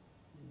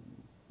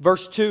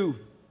 Verse 2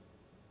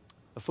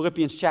 of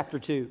Philippians chapter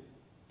 2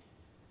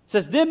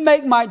 says, Then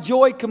make my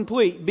joy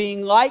complete,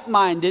 being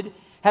like-minded,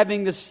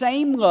 having the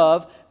same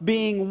love,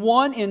 being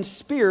one in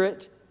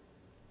spirit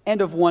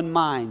and of one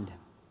mind.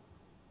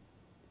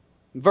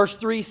 Verse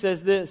 3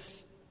 says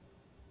this,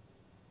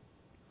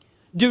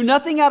 Do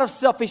nothing out of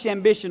selfish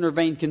ambition or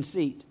vain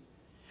conceit.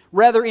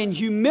 Rather, in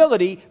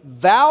humility,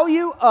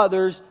 value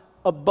others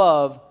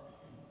above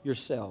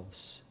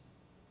yourselves.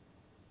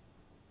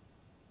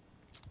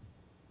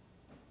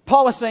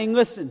 Paul is saying,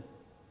 listen,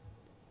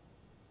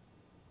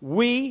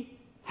 we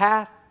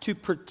have to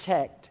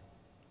protect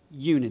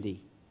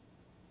unity.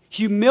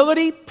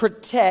 Humility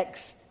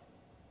protects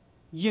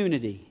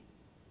unity.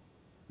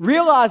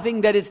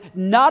 Realizing that it's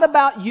not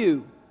about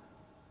you,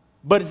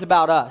 but it's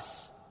about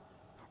us.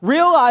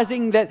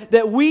 Realizing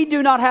that we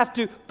do not have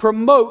to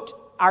promote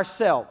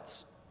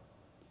ourselves.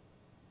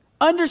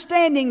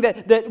 Understanding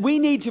that we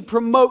need to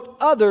promote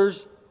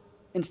others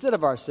instead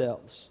of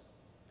ourselves.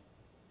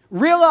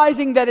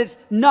 Realizing that it's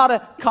not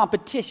a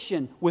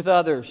competition with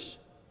others.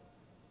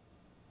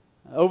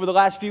 Over the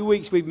last few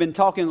weeks, we've been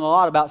talking a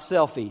lot about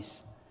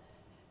selfies.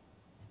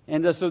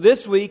 And so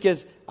this week,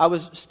 as I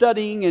was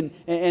studying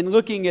and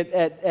looking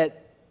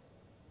at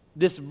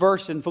this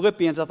verse in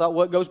Philippians, I thought,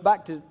 well, it goes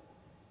back to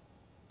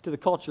the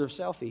culture of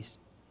selfies.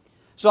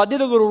 So I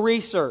did a little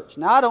research.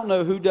 Now, I don't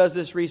know who does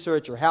this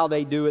research or how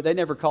they do it. They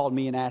never called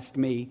me and asked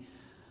me.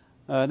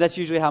 That's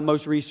usually how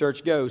most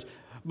research goes.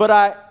 But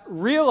I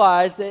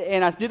realized,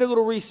 and I did a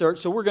little research,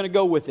 so we're going to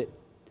go with it.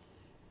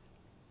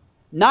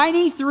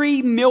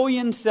 93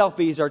 million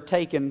selfies are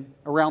taken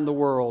around the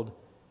world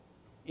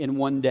in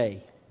one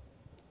day.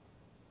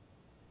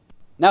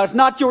 Now, it's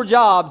not your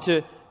job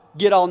to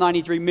get all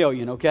 93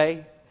 million,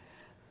 okay?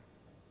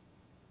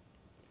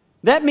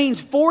 That means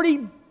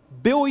 40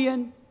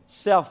 billion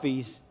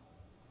selfies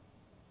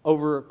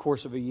over a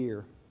course of a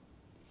year.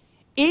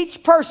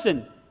 Each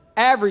person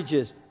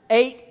averages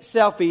 8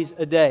 selfies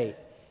a day.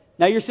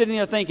 Now you're sitting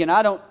there thinking,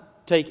 I don't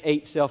take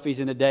 8 selfies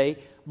in a day.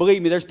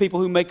 Believe me, there's people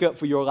who make up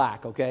for your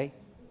lack, okay?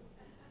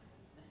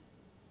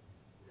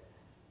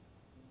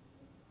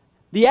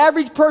 The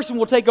average person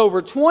will take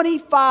over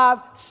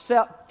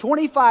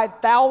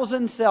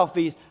 25,000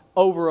 selfies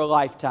over a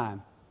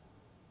lifetime.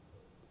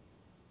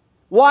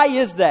 Why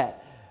is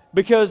that?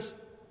 Because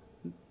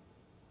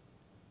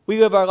we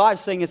live our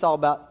lives saying it's all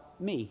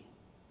about me.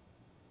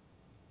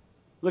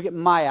 Look at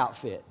my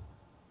outfit.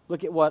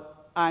 Look at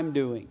what I'm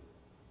doing.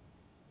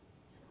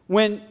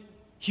 When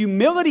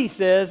humility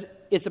says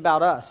it's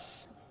about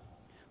us.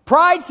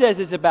 Pride says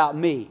it's about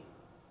me.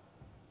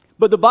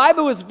 But the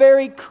Bible is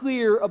very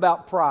clear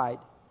about pride.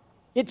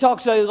 It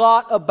talks a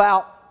lot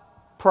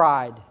about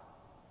pride.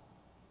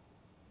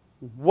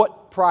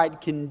 What pride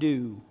can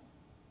do.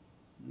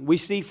 We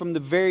see from the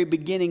very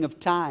beginning of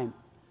time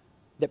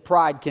that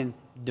pride can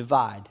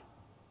divide.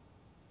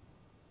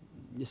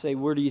 You say,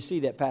 where do you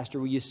see that, Pastor?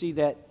 Well, you see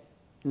that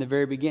in the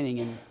very beginning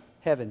in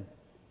heaven.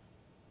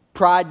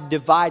 Pride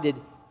divided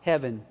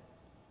heaven.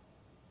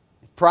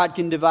 If pride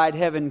can divide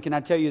heaven, can I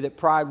tell you that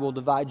pride will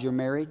divide your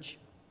marriage?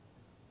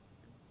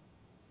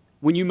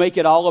 When you make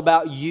it all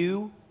about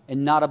you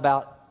and not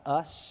about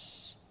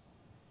us.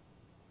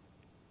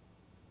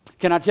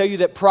 Can I tell you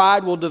that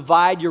pride will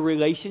divide your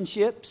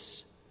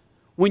relationships?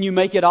 When you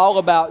make it all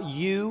about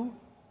you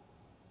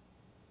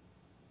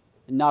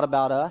and not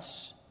about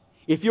us.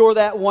 If you're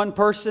that one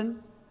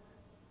person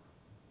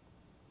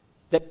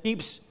that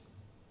keeps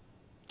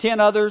 10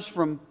 others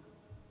from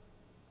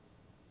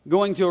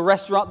going to a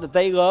restaurant that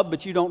they love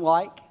but you don't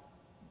like,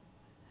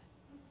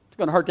 it's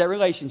going to hurt that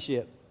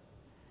relationship.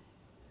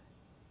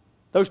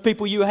 Those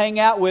people you hang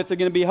out with are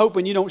going to be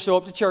hoping you don't show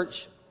up to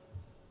church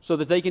so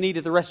that they can eat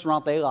at the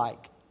restaurant they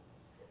like.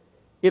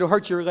 It'll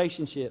hurt your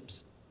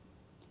relationships.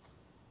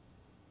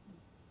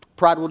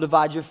 Pride will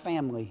divide your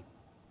family.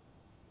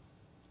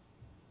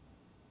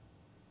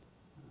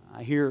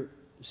 I hear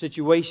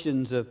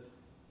situations of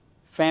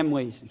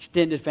families,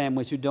 extended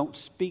families, who don't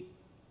speak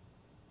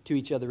to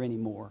each other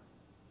anymore.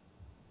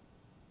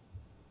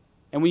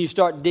 And when you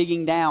start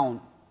digging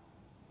down,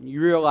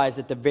 you realize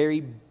that the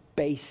very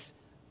base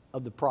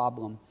of the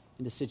problem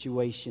in the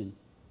situation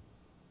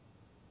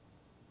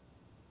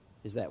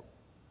is that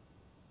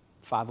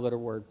 5-letter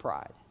word,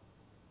 pride.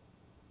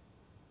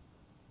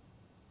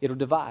 It'll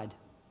divide.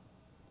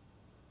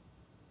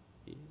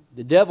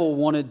 The devil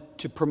wanted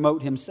to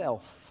promote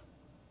himself.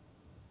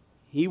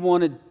 He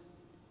wanted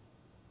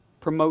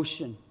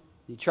promotion.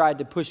 He tried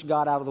to push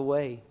God out of the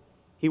way.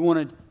 He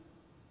wanted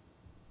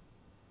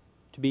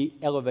to be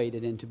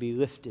elevated and to be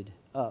lifted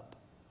up.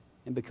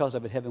 And because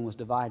of it, heaven was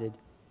divided.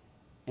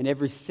 And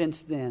ever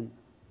since then,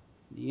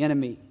 the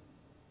enemy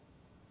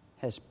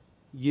has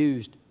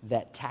used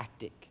that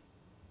tactic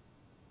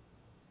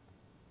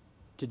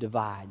to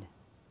divide.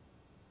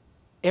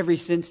 Ever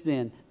since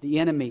then, the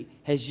enemy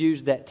has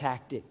used that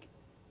tactic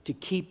to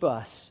keep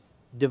us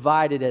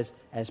divided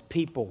as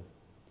people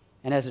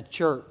and as a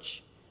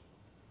church.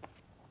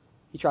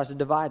 He tries to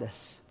divide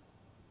us.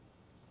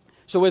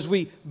 So as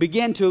we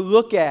begin to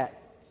look at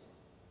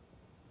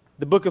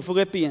the book of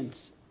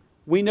Philippians,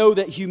 we know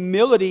that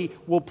humility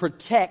will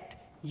protect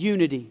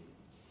unity.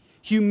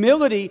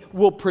 Humility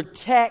will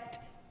protect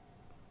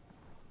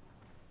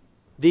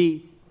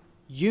the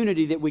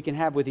unity that we can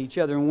have with each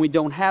other. And when we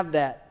don't have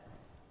that,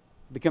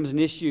 it becomes an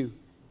issue.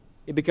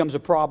 It becomes a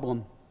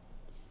problem.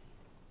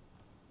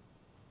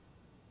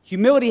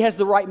 Humility has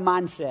the right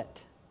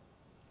mindset.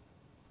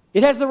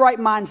 It has the right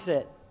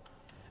mindset.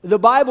 The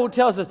Bible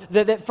tells us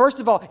that first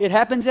of all, it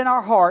happens in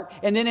our heart,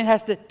 and then it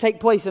has to take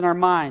place in our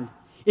mind.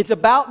 It's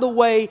about the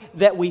way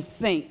that we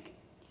think.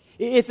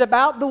 It's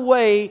about the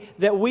way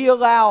that we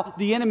allow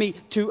the enemy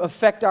to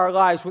affect our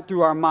lives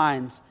through our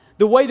minds.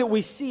 The way that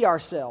we see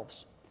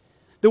ourselves.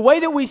 The way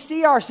that we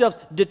see ourselves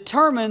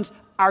determines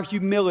our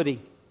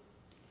humility.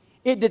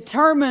 It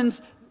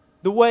determines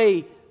the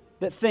way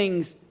that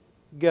things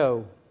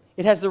go.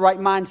 It has the right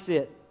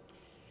mindset.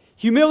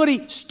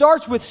 Humility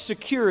starts with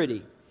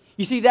security.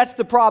 You see, that's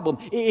the problem.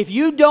 If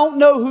you don't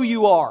know who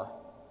you are,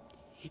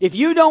 if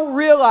you don't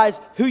realize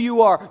who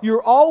you are,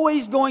 you're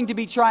always going to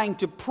be trying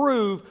to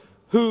prove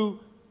who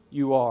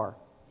you are.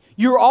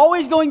 You're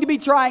always going to be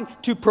trying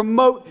to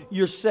promote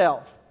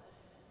yourself.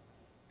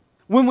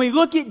 When we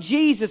look at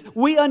Jesus,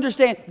 we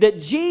understand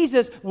that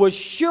Jesus was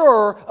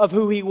sure of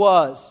who he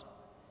was.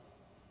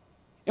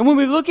 And when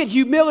we look at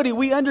humility,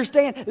 we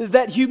understand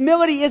that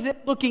humility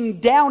isn't looking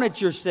down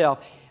at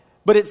yourself,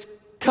 but it's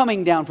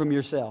coming down from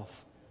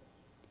yourself.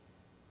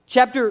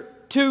 Chapter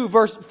 2,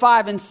 verse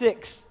 5 and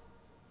 6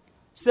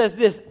 says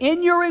this: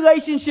 in your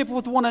relationship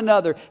with one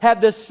another,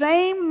 have the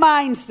same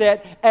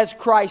mindset as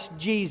Christ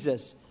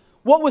Jesus.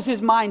 What was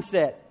his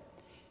mindset?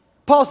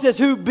 Paul says,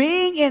 who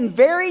being in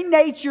very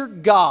nature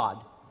God,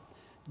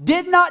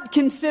 did not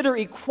consider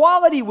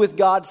equality with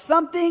God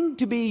something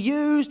to be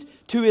used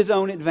to his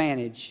own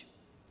advantage.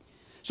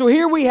 So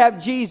here we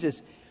have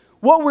Jesus.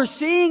 What we're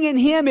seeing in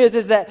him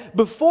is that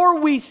before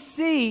we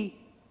see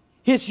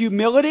his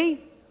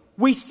humility,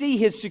 we see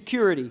his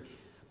security.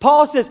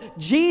 Paul says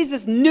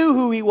Jesus knew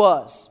who he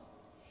was.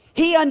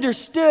 He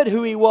understood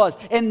who he was.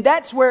 And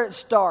that's where it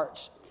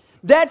starts.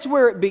 That's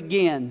where it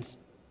begins.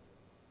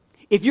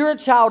 If you're a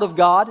child of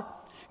God,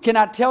 can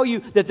I tell you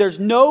that there's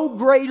no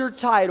greater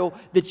title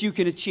that you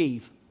can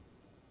achieve?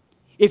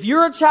 If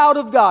you're a child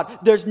of God,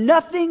 there's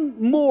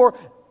nothing more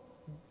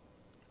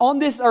on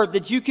this earth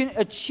that you can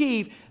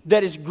achieve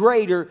that is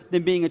greater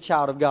than being a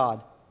child of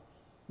God.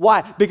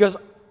 Why? Because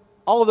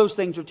all of those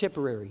things are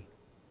temporary.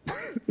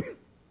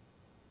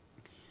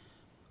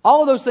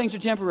 All of those things are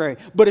temporary.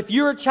 But if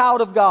you're a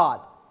child of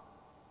God,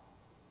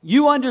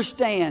 you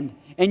understand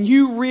and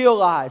you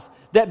realize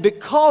that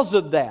because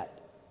of that,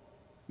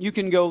 you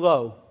can go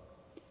low.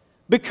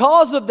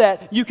 Because of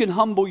that, you can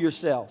humble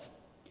yourself.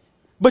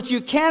 But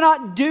you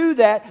cannot do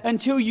that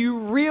until you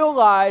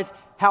realize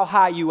how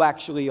high you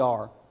actually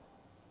are.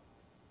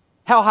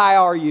 How high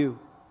are you?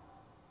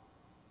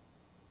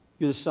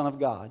 You're the Son of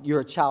God.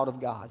 You're a child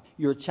of God.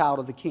 You're a child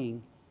of the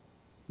King.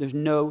 There's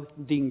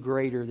nothing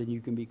greater than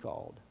you can be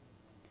called.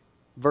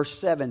 Verse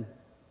 7,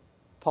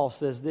 Paul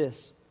says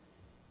this: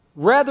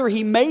 rather,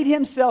 he made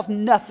himself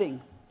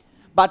nothing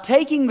by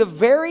taking the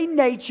very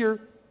nature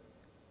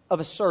of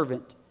a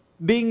servant,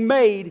 being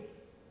made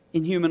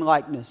in human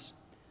likeness.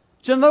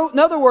 So in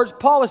other words,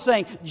 Paul is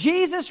saying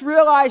Jesus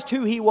realized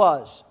who he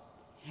was.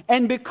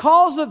 And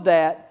because of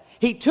that,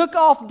 he took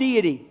off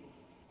deity.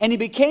 And he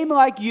became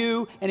like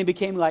you, and he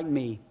became like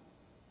me.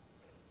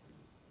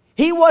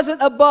 He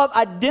wasn't above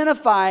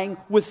identifying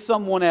with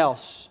someone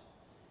else.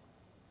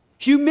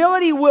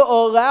 Humility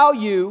will allow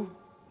you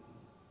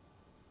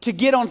to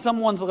get on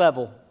someone's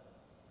level.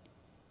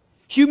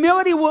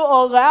 Humility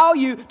will allow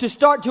you to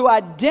start to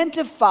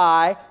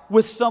identify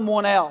with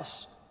someone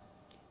else.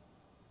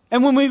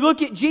 And when we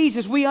look at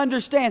Jesus, we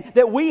understand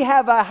that we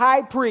have a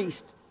high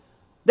priest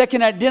that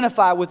can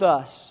identify with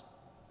us.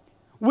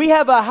 We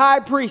have a high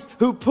priest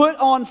who put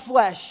on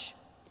flesh.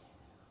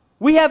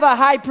 We have a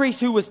high priest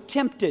who was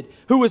tempted,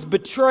 who was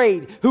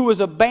betrayed, who was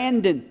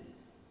abandoned.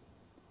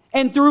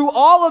 And through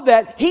all of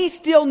that, he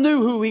still knew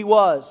who he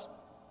was.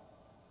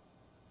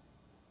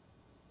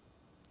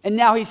 And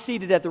now he's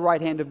seated at the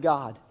right hand of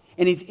God.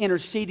 And he's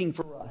interceding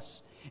for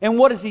us. And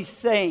what is he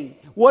saying?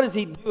 What is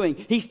he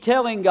doing? He's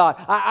telling God,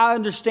 I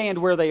understand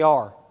where they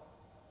are.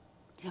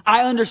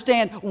 I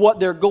understand what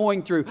they're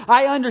going through.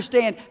 I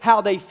understand how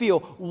they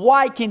feel.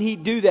 Why can he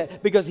do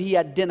that? Because he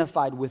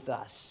identified with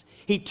us.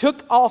 He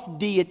took off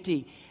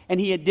deity and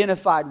he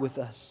identified with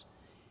us.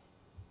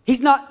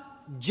 He's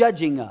not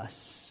judging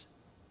us,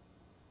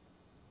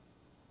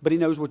 but he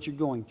knows what you're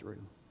going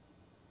through.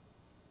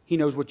 He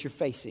knows what you're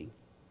facing.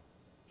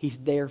 He's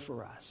there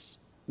for us,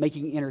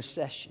 making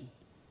intercession.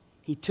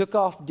 He took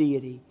off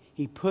deity.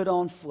 He put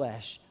on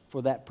flesh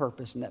for that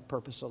purpose and that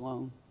purpose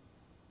alone.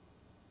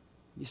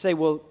 You say,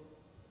 well,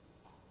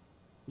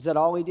 is that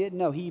all he did?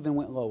 No, he even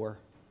went lower.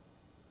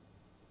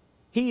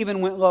 He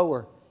even went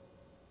lower.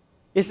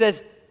 It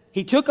says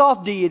he took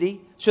off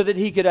deity so that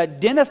he could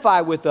identify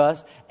with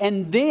us,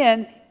 and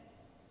then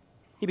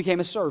he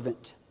became a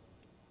servant.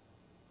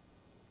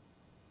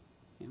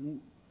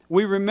 And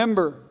we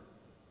remember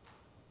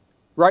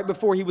right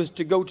before he was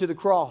to go to the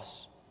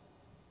cross,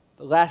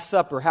 the Last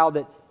Supper, how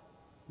that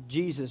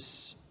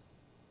Jesus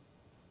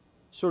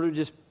sort of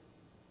just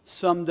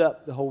summed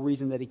up the whole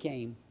reason that he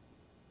came.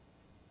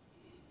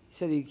 He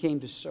said he came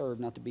to serve,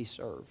 not to be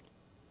served.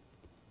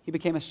 He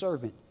became a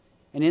servant.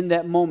 And in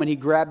that moment, he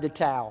grabbed a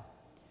towel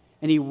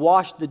and he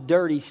washed the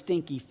dirty,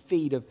 stinky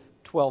feet of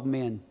 12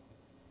 men.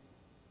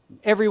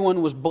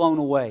 Everyone was blown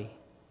away.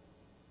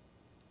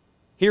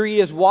 Here he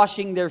is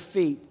washing their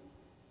feet.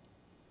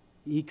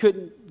 He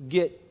couldn't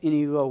get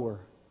any lower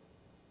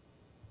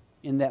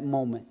in that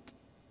moment.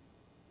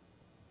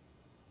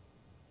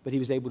 But he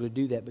was able to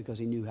do that because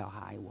he knew how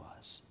high he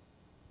was.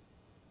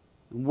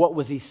 And what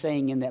was he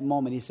saying in that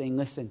moment? He's saying,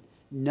 listen,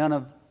 none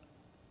of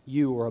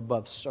you are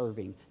above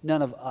serving.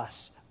 None of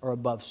us are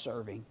above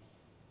serving.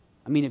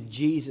 I mean, if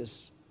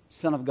Jesus,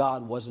 Son of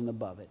God, wasn't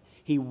above it.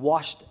 He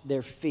washed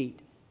their feet.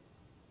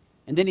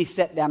 And then he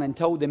sat down and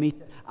told them, he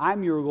said,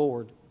 I'm your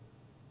Lord.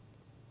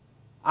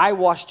 I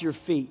washed your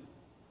feet.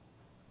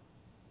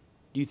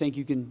 Do you think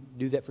you can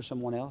do that for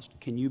someone else?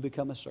 Can you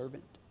become a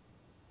servant?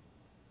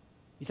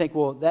 You think,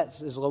 well,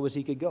 that's as low as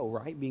he could go,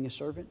 right? Being a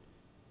servant.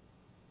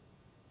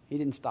 He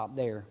didn't stop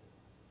there.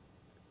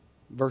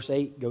 Verse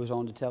 8 goes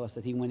on to tell us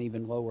that he went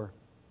even lower.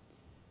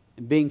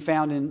 And being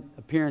found in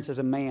appearance as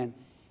a man,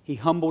 he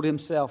humbled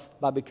himself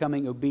by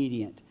becoming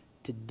obedient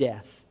to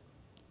death,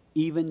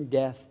 even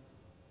death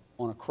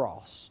on a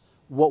cross.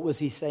 What was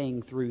he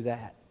saying through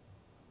that?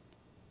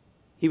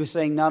 He was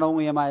saying, not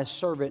only am I a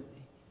servant,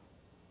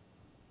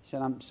 he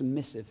said, I'm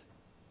submissive.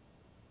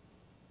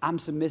 I'm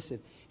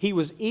submissive. He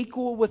was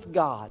equal with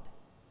God.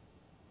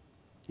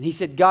 And he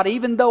said, God,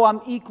 even though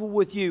I'm equal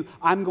with you,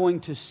 I'm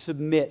going to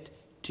submit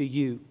to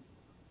you.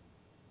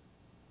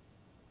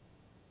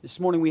 This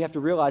morning we have to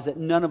realize that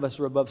none of us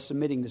are above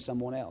submitting to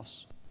someone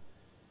else.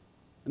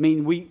 I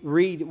mean, we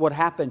read what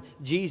happened.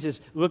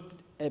 Jesus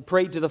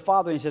prayed to the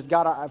Father and he says,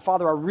 God,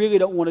 Father, I really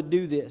don't want to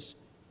do this.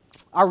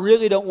 I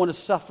really don't want to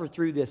suffer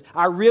through this.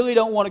 I really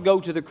don't want to go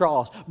to the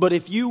cross. But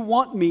if you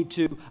want me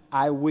to,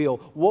 I will.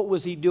 What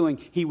was he doing?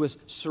 He was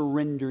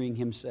surrendering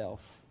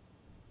himself.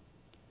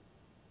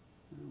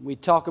 We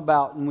talk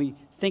about and we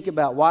think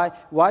about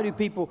why do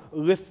people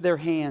lift their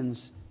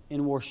hands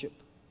in worship?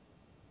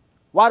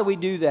 Why do we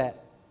do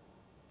that?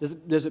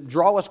 Does it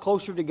draw us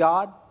closer to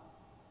God?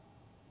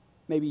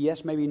 Maybe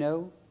yes, maybe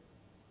no.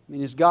 I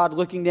mean, is God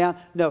looking down?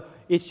 No,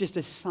 it's just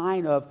a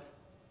sign of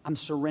I'm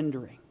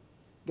surrendering.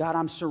 God,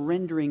 I'm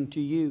surrendering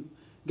to you.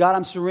 God,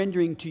 I'm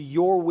surrendering to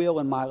your will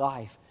in my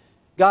life.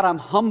 God, I'm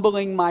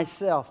humbling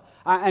myself.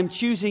 I'm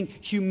choosing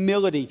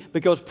humility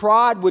because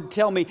pride would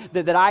tell me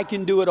that I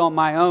can do it on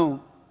my own.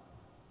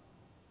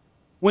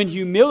 When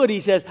humility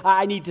says,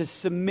 I need to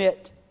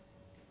submit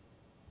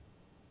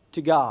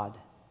to God.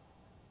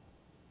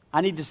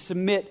 I need to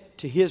submit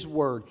to His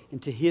word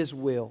and to His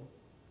will.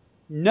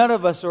 None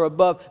of us are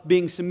above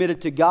being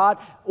submitted to God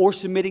or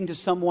submitting to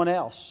someone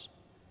else.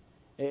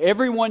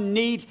 Everyone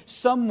needs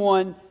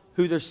someone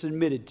who they're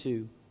submitted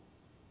to.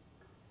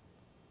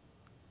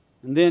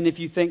 And then if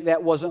you think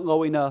that wasn't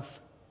low enough,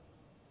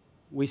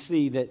 we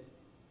see that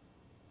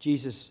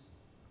Jesus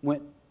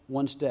went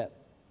one step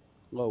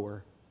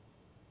lower.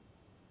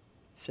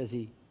 It says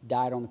He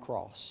died on the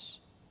cross.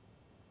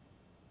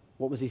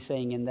 What was He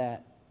saying in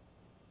that?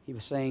 He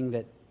was saying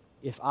that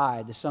if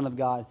I, the Son of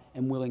God,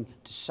 am willing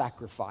to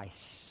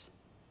sacrifice,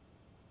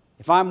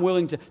 if I'm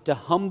willing to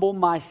humble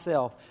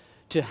myself,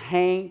 to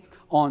hang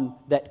on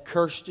that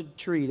cursed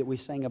tree that we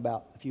sang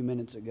about a few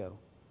minutes ago,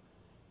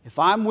 if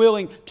I'm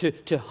willing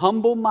to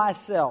humble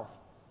myself,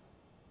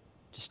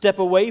 to step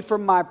away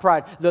from my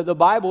pride, the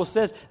Bible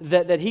says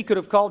that He could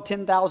have called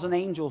 10,000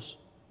 angels.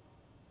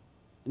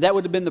 That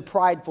would have been the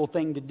prideful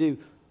thing to do.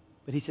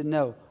 But He said,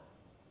 no,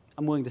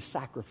 I'm willing to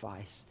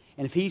sacrifice.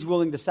 And if He's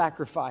willing to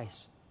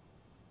sacrifice,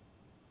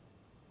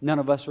 none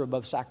of us are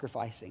above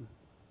sacrificing.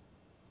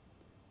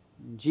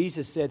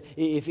 Jesus said,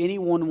 if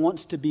anyone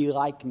wants to be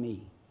like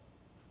me,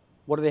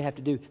 what do they have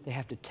to do? They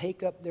have to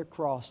take up their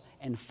cross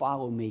and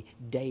follow me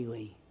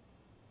daily.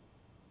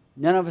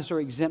 None of us are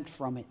exempt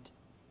from it.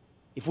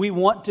 If we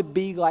want to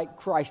be like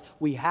Christ,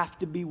 we have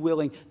to be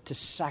willing to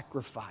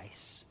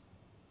sacrifice.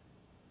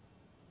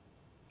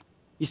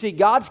 You see,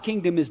 God's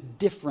kingdom is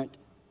different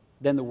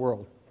than the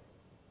world.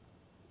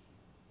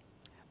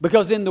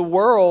 Because in the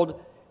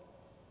world,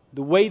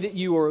 the way that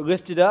you are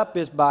lifted up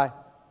is by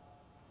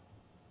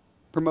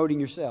promoting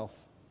yourself.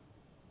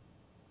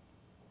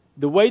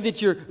 The way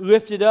that you're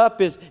lifted up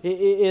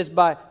is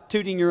by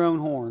tooting your own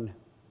horn.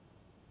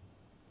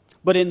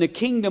 But in the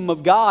kingdom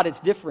of God, it's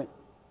different.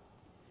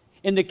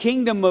 In the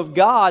kingdom of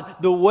God,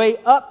 the way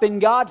up in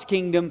God's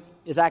kingdom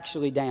is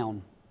actually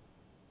down.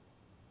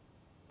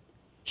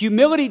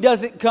 Humility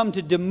doesn't come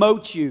to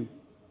demote you.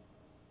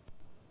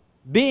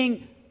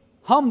 Being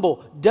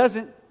humble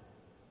doesn't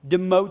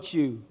demote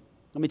you.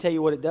 Let me tell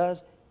you what it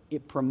does.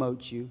 It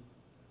promotes you.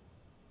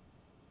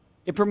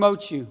 It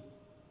promotes you.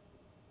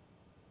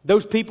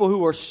 Those people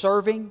who are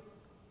serving,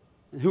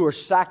 who are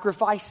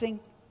sacrificing,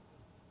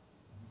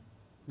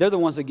 they're the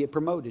ones that get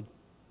promoted.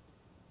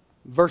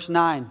 Verse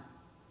 9,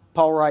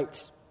 Paul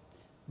writes,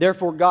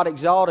 therefore God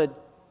exalted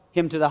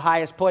Him to the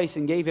highest place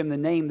and gave Him the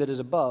name that is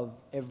above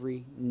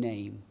every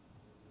name.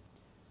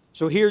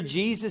 So here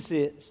Jesus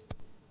is.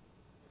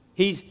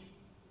 He's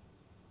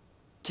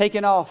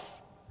taken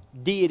off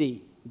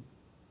deity,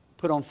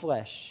 put on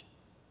flesh.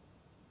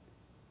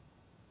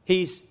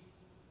 He's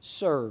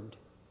served.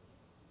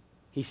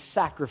 He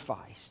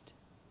sacrificed.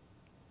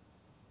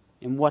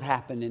 And what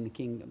happened in the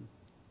kingdom?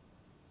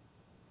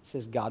 It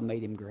says God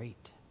made Him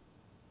great.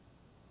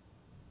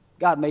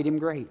 God made Him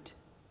great.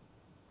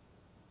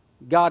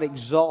 God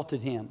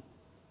exalted Him,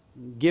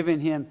 gave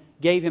Him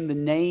the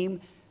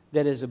name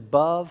that is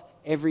above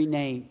every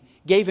name.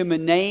 Gave Him a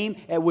name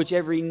at which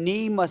every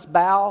knee must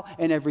bow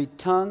and every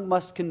tongue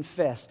must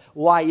confess.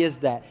 Why is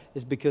that?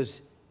 It's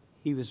because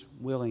He was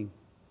willing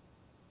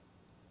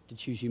to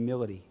choose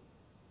humility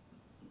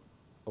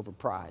over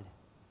pride.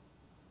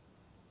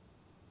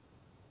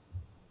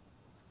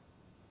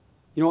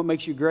 You know what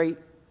makes you great?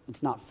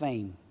 It's not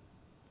fame.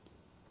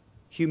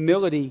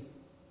 Humility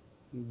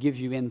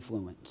gives you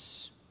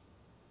influence.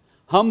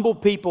 Humble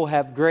people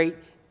have great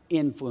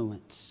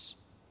influence.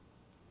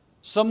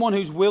 Someone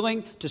who's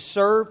willing to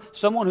serve,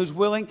 someone who's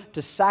willing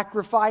to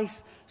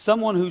sacrifice,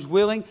 someone who's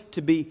willing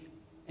to be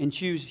and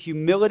choose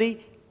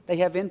humility, they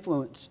have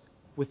influence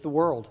with the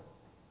world.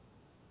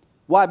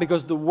 Why?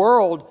 Because the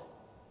world,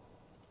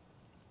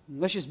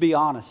 let's just be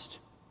honest,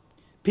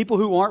 people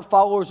who aren't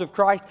followers of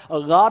Christ, a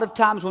lot of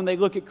times when they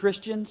look at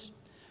Christians,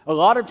 a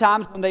lot of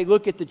times when they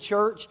look at the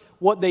church,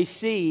 what they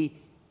see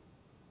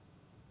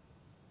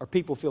are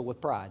people filled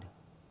with pride.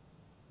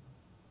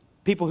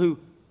 People who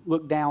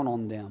look down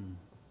on them.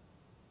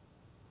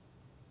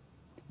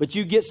 But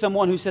you get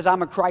someone who says,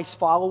 I'm a Christ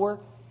follower,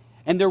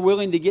 and they're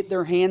willing to get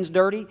their hands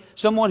dirty.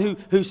 Someone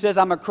who says,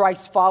 I'm a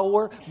Christ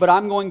follower, but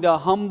I'm going to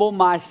humble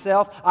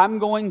myself. I'm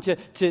going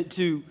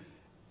to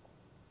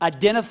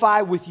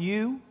identify with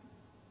you.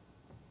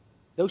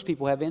 Those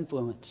people have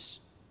influence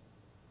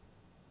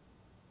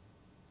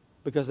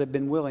because they've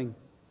been willing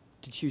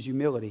to choose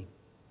humility.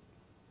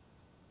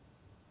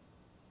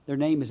 Their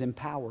name is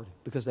empowered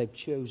because they've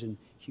chosen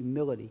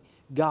humility.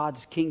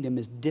 God's kingdom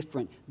is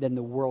different than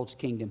the world's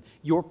kingdom.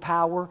 Your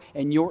power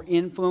and your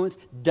influence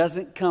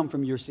doesn't come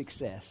from your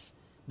success,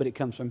 but it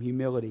comes from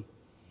humility.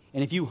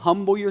 And if you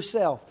humble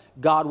yourself,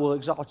 God will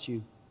exalt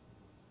you.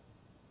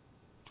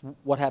 It's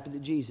what happened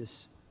to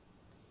Jesus.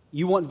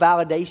 You want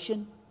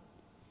validation?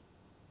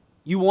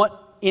 You want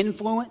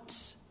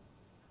influence?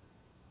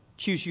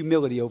 Choose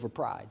humility over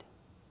pride.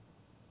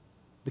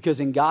 Because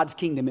in God's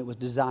kingdom, it was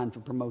designed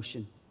for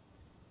promotion.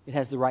 It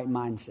has the right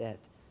mindset.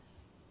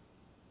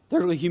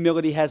 Thirdly,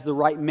 humility has the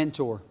right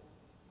mentor.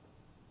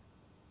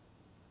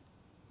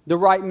 The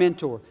right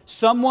mentor.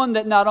 Someone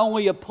that not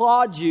only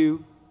applauds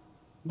you,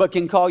 but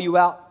can call you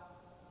out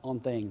on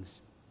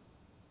things.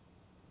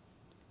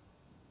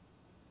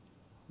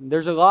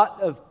 There's a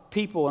lot of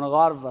people and a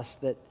lot of us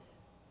that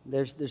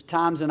there's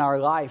times in our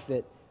life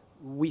that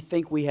we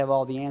think we have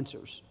all the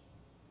answers.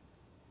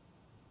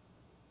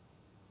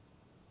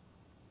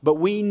 But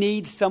we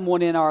need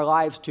someone in our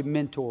lives to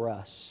mentor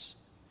us.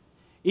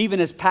 Even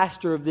as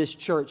pastor of this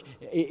church,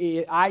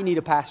 I need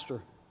a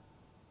pastor.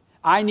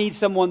 I need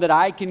someone that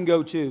I can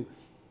go to.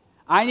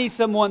 I need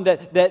someone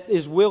that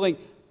is willing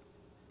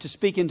to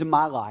speak into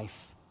my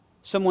life.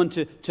 Someone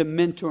to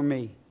mentor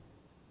me.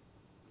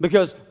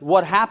 Because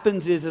what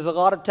happens is a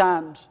lot of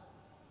times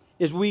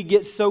is we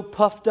get so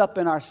puffed up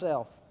in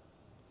ourselves.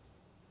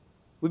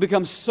 We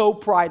become so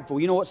prideful.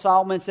 You know what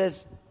Solomon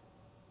says?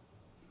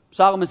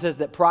 Solomon says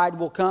that pride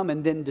will come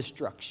and then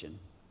destruction.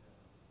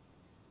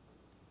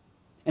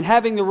 And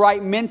having the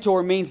right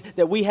mentor means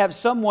that we have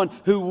someone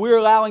who we're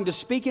allowing to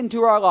speak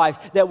into our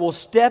life that will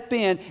step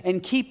in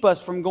and keep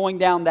us from going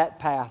down that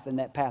path and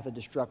that path of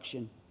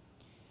destruction.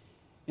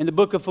 In the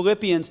book of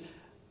Philippians,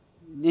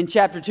 in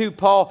chapter 2,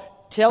 Paul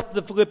tells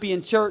the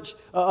Philippian church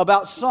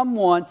about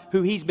someone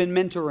who he's been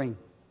mentoring.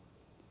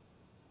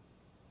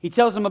 He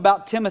tells them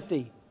about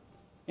Timothy.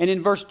 And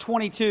in verse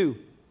 22,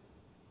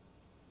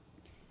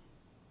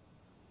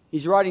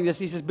 he's writing this.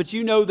 He says, but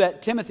you know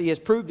that Timothy has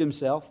proved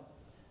himself,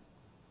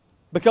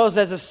 because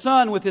as a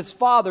son with his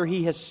father,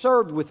 he has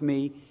served with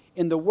me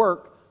in the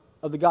work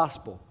of the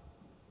gospel.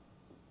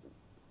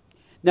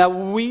 Now,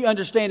 we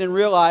understand and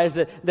realize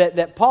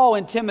that Paul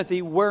and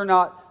Timothy were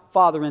not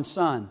father and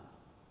son.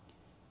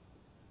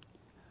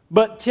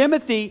 But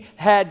Timothy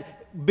had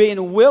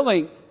been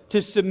willing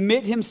to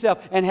submit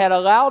himself and had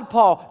allowed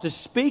Paul to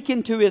speak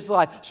into his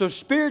life. So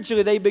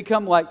spiritually, they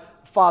become like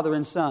father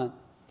and son.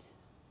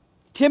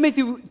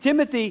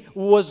 Timothy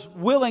was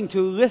willing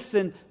to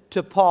listen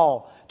to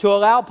Paul, to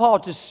allow Paul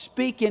to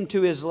speak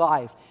into his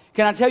life.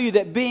 Can I tell you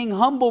that being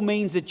humble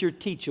means that you're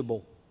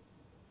teachable?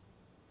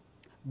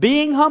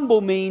 Being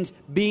humble means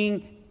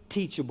being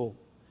teachable.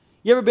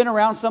 You ever been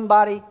around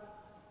somebody,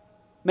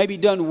 maybe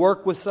done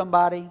work with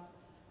somebody,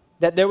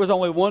 that there was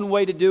only one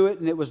way to do it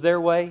and it was their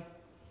way?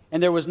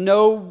 And there was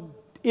no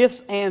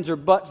ifs, ands, or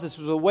buts. This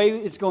was the way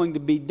it's going to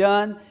be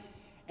done.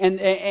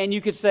 And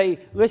you could say,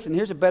 listen,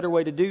 here's a better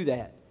way to do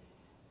that.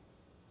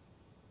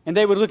 And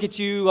they would look at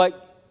you like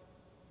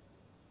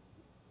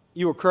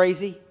you were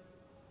crazy.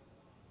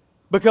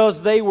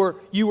 Because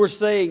you were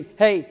saying,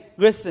 hey,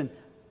 listen,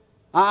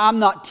 I'm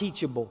not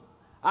teachable.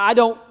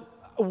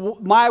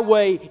 My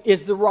way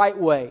is the right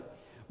way.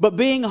 But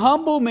being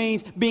humble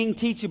means being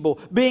teachable.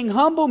 Being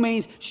humble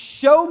means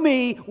show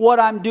me what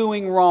I'm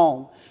doing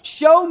wrong.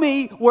 Show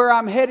me where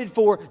I'm headed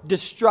for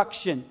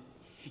destruction.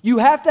 You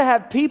have to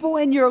have people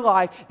in your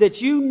life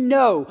that you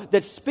know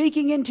that's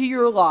speaking into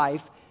your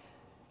life,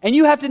 and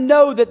you have to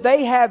know that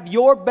they have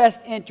your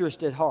best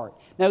interest at heart.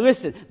 Now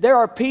listen, there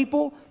are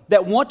people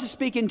that want to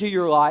speak into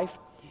your life,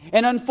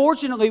 and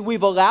unfortunately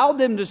we've allowed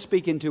them to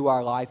speak into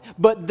our life,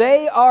 but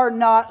they are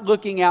not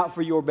looking out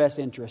for your best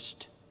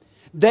interest.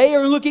 They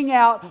are looking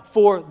out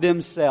for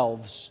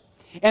themselves.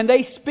 And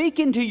they speak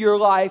into your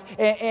life,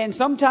 and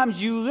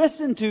sometimes you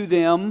listen to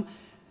them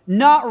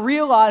not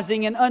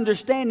realizing and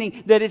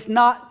understanding that it's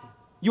not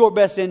your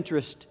best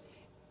interest,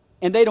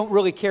 and they don't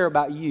really care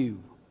about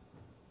you.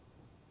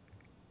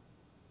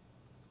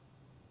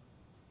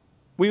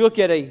 We look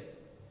at a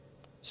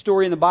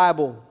story in the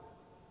Bible,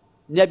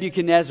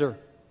 Nebuchadnezzar.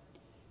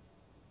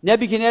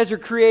 Nebuchadnezzar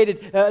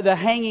created the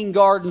Hanging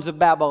Gardens of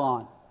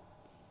Babylon.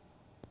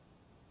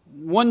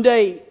 One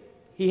day,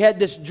 he had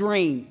this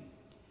dream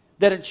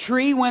that a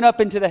tree went up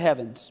into the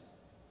heavens.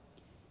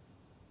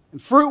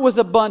 And fruit was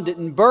abundant,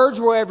 and birds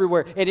were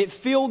everywhere, and it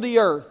filled the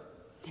earth.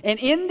 And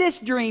in this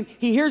dream,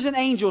 he hears an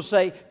angel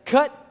say,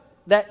 cut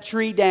that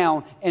tree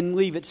down and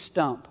leave its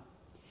stump.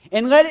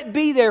 And let it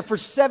be there for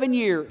 7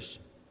 years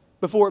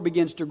before it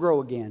begins to grow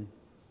again.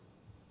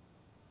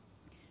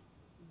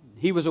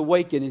 He was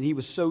awakened, and he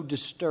was so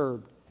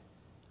disturbed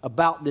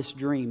about this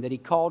dream that he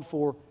called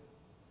for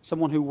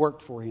someone who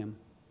worked for him.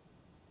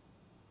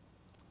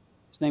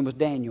 His name was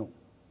Daniel.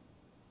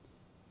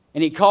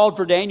 And he called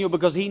for Daniel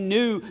because he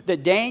knew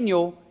that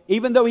Daniel,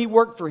 even though he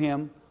worked for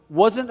him,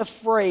 wasn't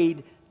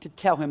afraid to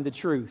tell him the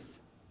truth.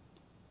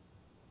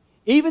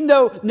 Even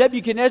though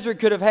Nebuchadnezzar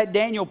could have had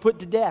Daniel put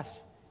to death,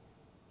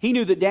 he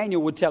knew that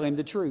Daniel would tell him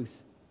the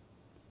truth.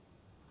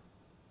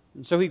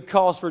 And so he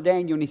calls for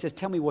Daniel and he says,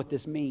 tell me what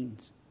this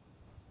means.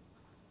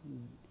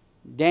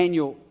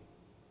 Daniel,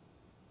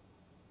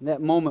 in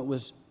that moment,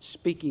 was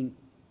speaking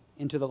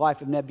into the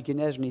life of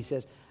Nebuchadnezzar, and he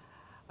says,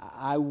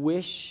 I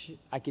wish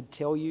I could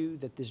tell you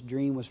that this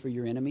dream was for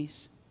your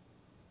enemies.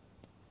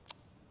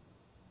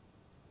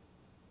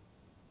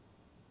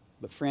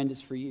 But friend,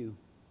 it's for you.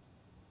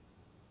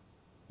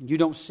 You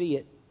don't see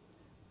it,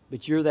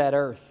 but you're that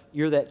earth.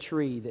 You're that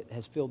tree that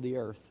has filled the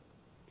earth.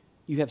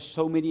 You have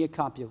so many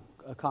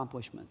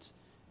accomplishments.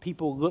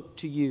 People look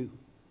to you.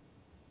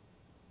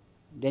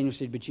 Daniel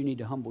said, but you need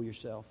to humble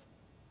yourself.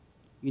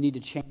 You need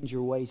to change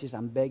your ways. He says,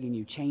 I'm begging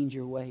you, change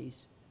your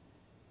ways.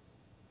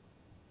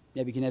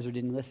 Nebuchadnezzar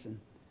didn't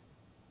listen.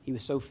 He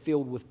was so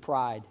filled with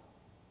pride.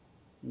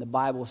 And the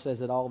Bible says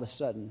that all of a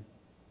sudden,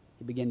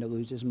 he began to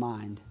lose his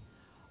mind.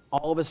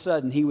 All of a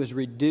sudden, he was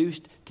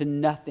reduced to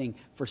nothing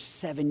for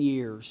 7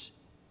 years.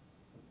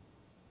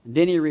 And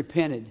then he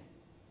repented.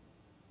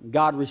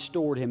 God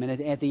restored him.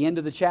 And at the end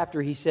of the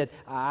chapter, he said,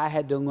 I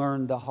had to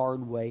learn the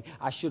hard way.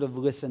 I should have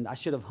listened. I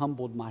should have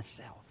humbled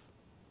myself.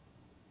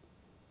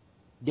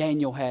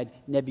 Daniel had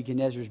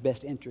Nebuchadnezzar's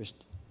best interest.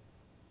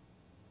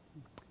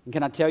 And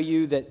can I tell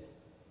you that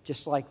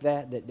just like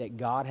that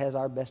God has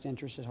our best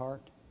interest at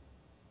heart?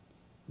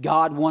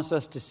 God wants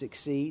us to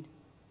succeed.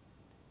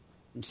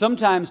 And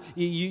sometimes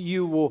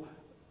you will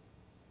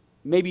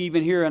maybe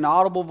even hear an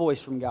audible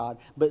voice from God,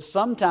 but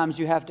sometimes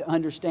you have to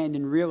understand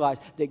and realize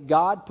that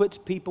God puts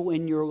people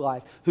in your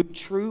life who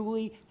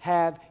truly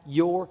have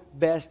your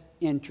best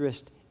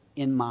interest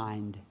in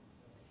mind.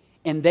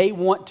 And they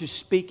want to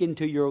speak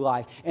into your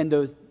life. And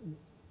those,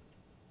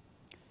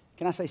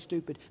 can I say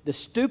stupid? The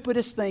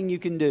stupidest thing you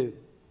can do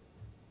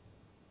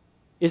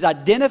is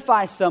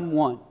identify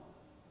someone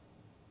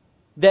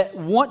that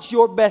wants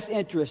your best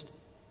interest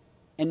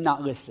and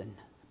not listen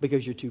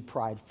because you're too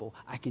prideful.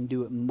 I can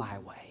do it my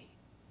way.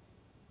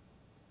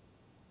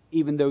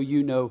 Even though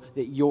you know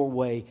that your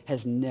way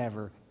has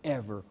never,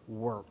 ever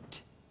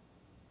worked.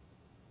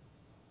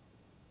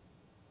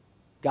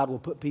 God will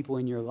put people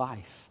in your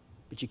life,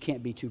 but you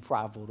can't be too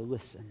prideful to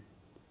listen.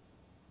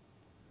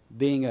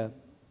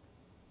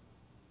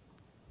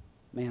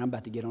 Man, I'm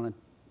about to get on let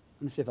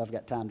me see if I've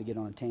got time to get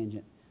on a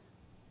tangent.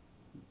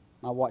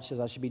 My watch says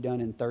I should be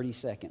done in 30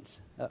 seconds.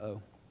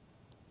 Uh-oh.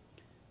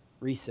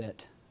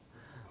 Reset.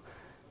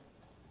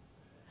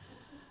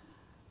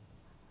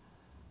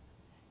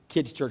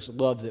 Kids' church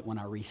loves it when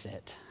I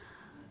reset.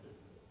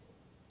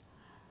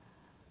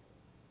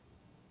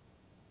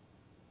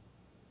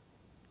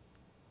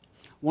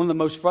 One of the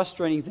most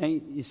frustrating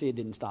things, you see, it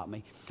didn't stop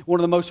me. One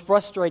of the most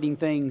frustrating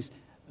things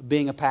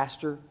being a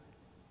pastor,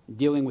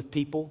 dealing with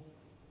people,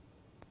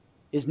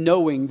 is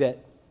knowing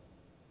that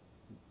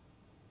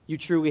you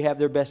truly have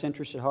their best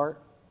interest at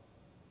heart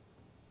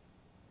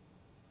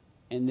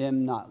and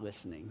them not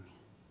listening.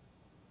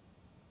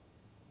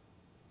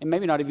 And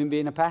maybe not even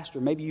being a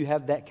pastor. Maybe you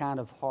have that kind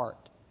of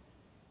heart,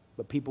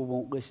 but people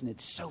won't listen.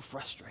 It's so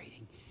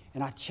frustrating.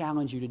 And I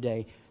challenge you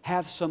today,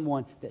 have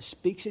someone that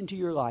speaks into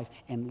your life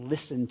and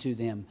listen to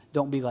them.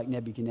 Don't be like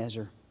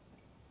Nebuchadnezzar.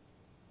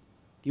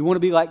 If you want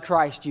to be like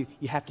Christ, you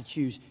have to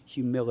choose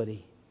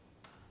humility.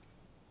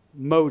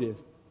 Motive.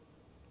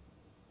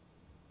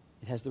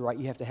 You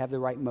have to have the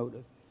right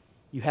motive.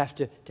 You have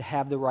to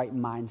have the right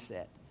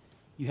mindset.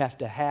 You have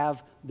to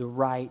have the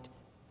right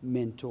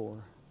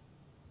mentor.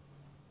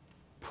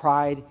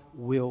 Pride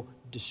will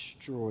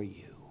destroy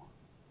you.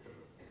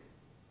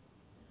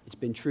 It's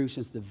been true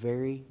since the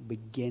very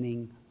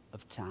beginning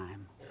of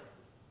time.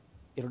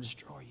 It'll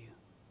destroy you.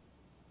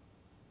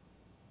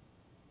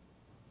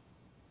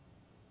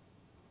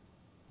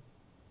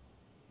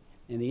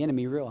 And the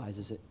enemy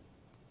realizes it.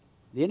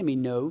 The enemy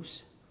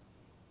knows.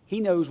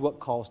 He knows what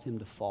caused him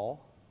to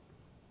fall.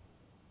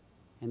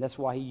 And that's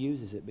why he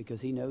uses it,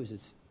 because he knows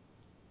it's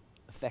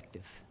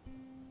effective.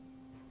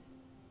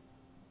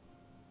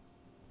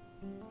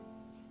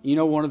 You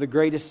know one of the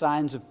greatest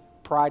signs of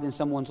pride in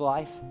someone's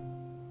life?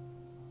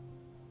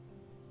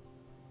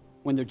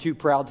 When they're too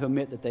proud to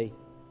admit that they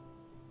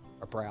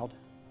are proud.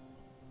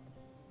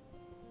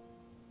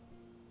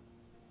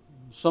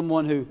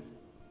 Someone who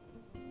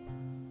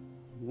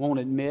won't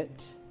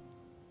admit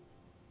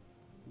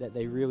that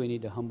they really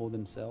need to humble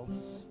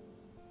themselves.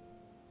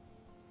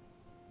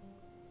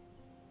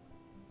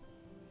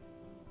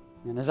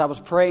 And as I was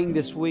praying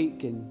this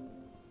week and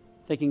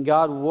thinking,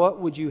 God, what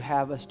would you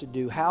have us to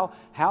do? How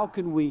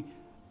can we,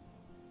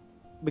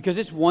 because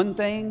it's one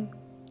thing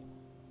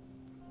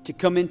to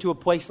come into a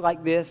place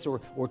like this or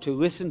to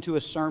listen to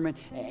a sermon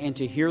and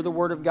to hear the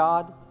Word of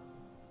God.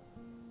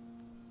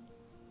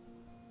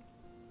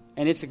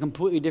 And it's a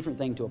completely different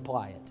thing to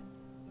apply it.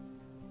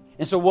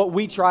 And so what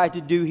we try to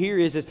do here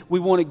is we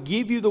want to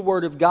give you the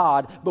Word of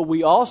God, but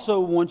we also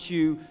want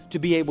you to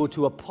be able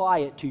to apply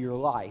it to your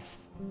life.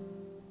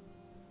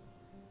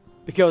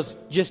 Because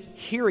just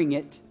hearing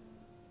it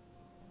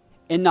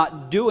and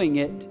not doing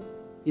it,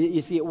 you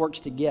see, it works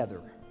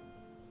together.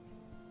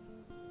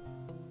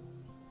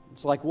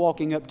 It's like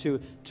walking up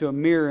to a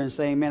mirror and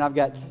saying, man, I've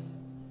got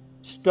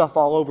stuff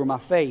all over my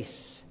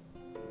face.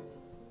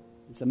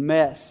 It's a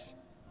mess.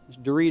 There's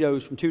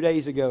Doritos from 2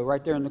 days ago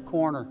right there in the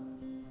corner.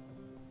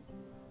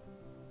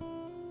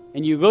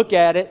 And you look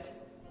at it,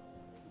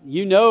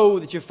 you know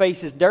that your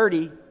face is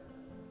dirty.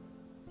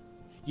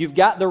 You've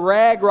got the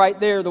rag right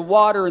there, the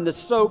water and the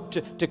soap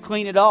to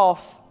clean it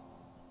off.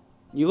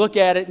 You look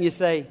at it and you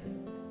say,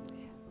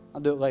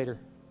 I'll do it later.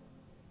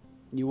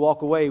 And you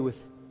walk away with,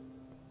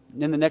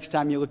 and then the next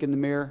time you look in the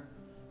mirror,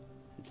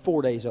 it's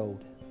 4 days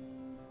old.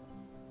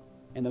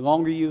 And the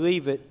longer you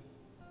leave it,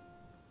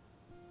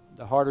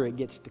 the harder it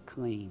gets to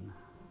clean.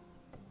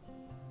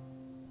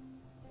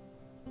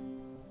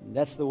 And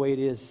that's the way it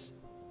is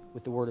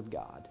with the Word of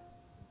God.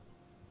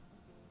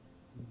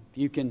 If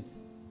you can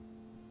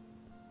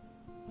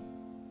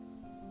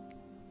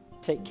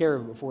take care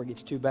of it before it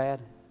gets too bad,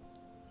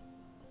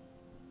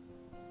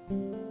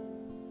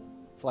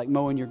 it's like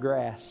mowing your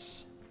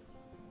grass.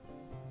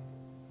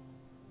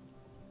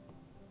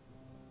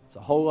 It's a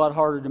whole lot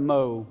harder to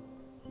mow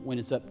when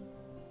it's up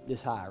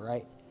this high,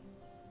 right?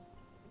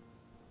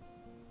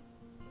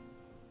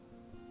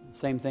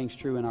 Same thing's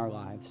true in our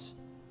lives.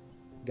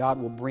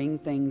 God will bring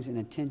things and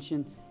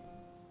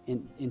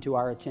into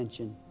our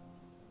attention,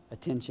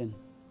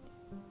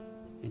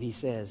 and He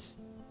says,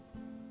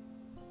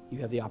 you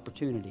have the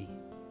opportunity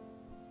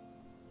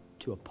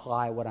to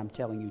apply what I'm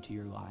telling you to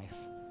your life.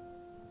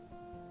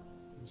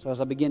 So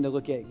as I begin to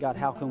look at, God,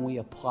 how can we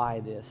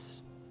apply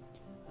this?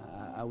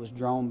 I was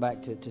drawn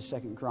back to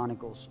 2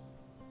 Chronicles.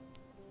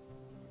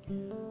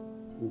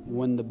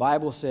 When the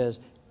Bible says,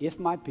 if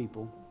my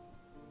people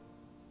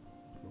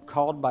were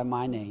called by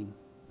my name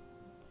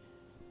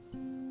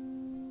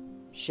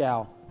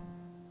shall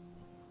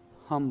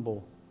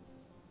humble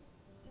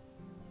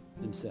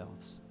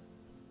themselves,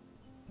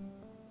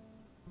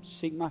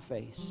 seek my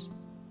face,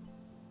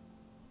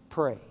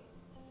 pray,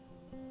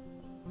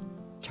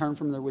 turn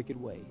from their wicked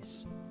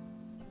ways,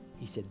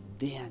 He said,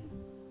 then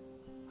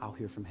I'll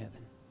hear from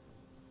heaven.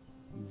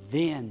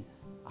 Then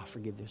I'll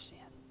forgive their sin.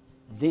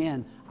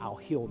 Then I'll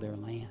heal their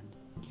land.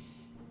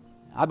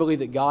 I believe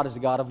that God is a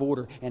God of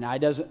order, and I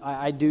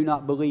do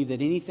not believe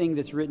that anything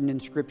that's written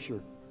in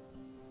Scripture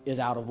is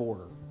out of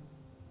order.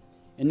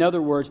 In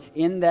other words,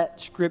 in that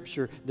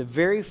Scripture, the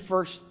very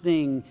first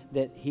thing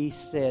that He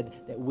said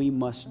that we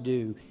must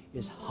do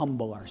is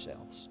humble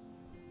ourselves.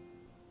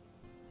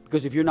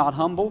 Because if you're not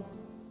humble,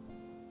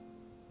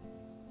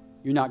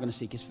 you're not going to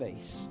seek His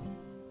face.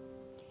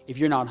 If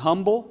you're not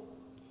humble,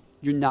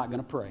 you're not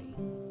going to pray.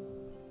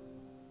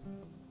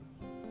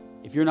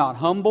 If you're not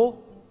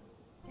humble,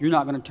 you're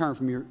not going to turn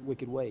from your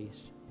wicked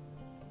ways.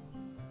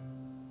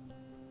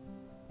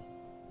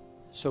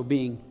 So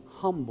being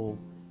humble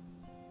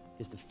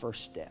is the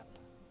first step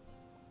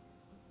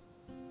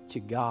to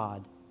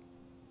God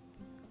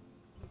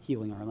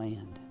healing our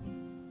land.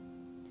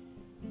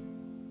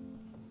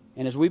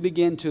 And as we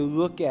begin to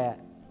look at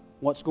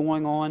what's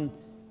going on,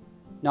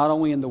 not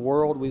only in the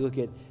world, we look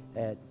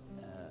at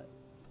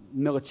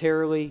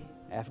militarily,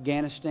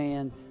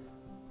 Afghanistan,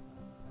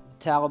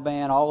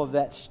 Taliban, all of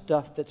that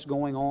stuff that's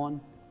going on.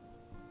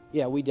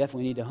 Yeah, we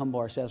definitely need to humble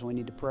ourselves and we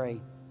need to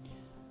pray.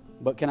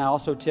 But can I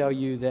also tell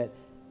you that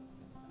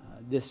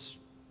this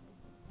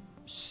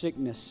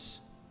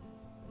sickness,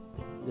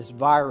 this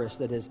virus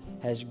that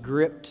has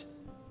gripped,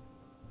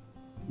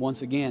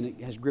 once again,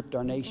 it has gripped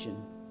our nation.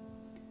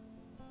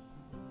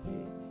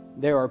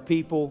 There are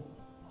people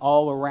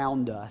all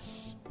around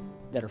us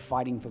that are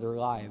fighting for their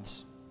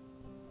lives.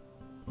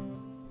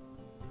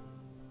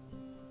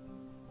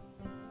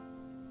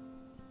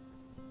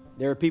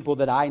 There are people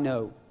that I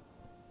know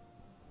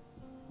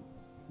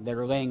that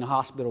are laying in a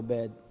hospital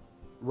bed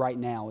right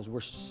now as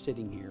we're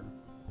sitting here.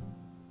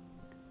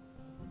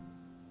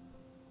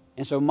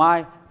 And so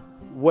my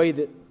way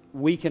that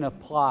we can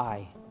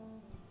apply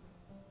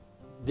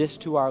this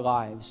to our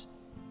lives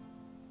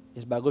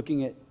is by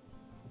looking at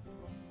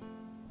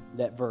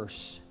that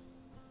verse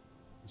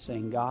and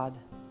saying, God,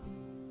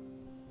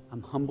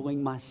 I'm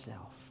humbling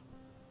myself.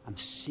 I'm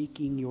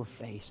seeking your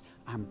face.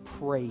 I'm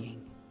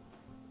praying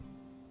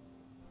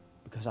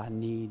because I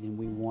need and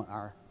we want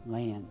our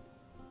land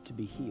to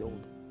be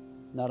healed,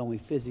 not only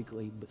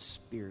physically but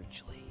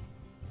spiritually.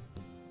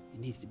 It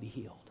needs to be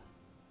healed.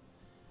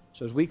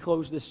 So as we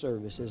close this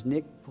service, as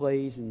Nick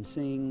plays and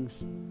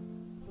sings,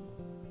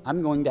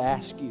 I'm going to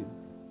ask you,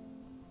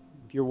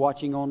 if you're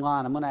watching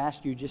online, I'm going to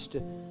ask you just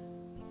to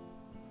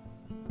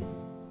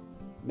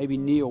maybe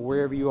kneel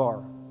wherever you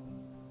are.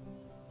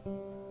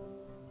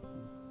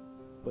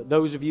 But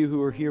those of you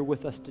who are here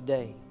with us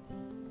today,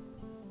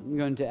 I'm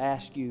going to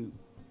ask you,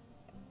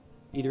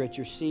 either at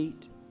your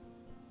seat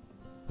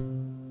or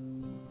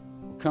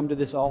come to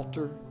this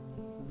altar.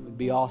 It would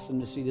be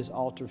awesome to see this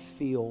altar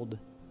filled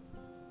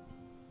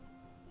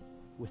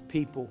with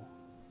people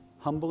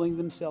humbling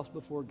themselves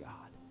before God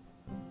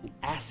and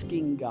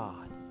asking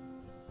God,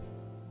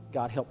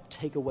 God, help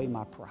take away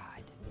my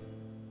pride.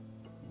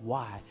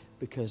 Why?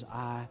 Because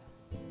I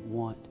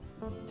want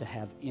to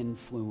have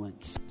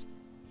influence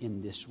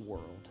in this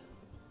world.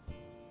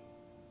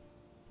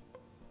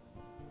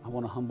 I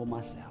want to humble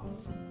myself.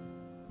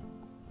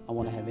 I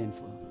want to have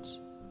influence.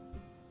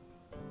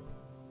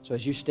 So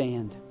as you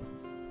stand,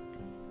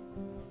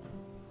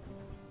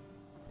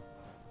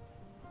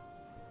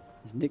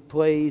 as Nick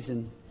plays,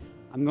 and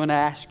I'm going to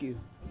ask you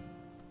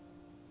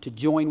to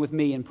join with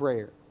me in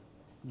prayer.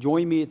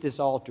 Join me at this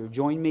altar.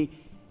 Join me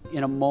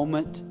in a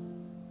moment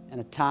and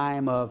a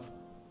time of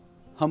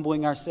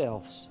humbling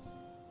ourselves,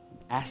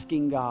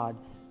 asking God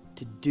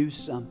to do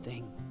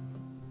something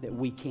that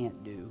we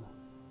can't do,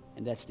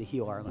 and that's to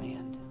heal our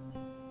land.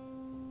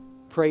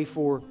 Pray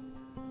for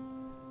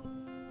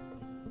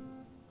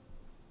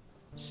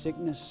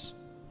sickness.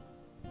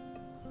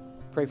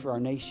 Pray for our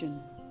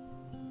nation.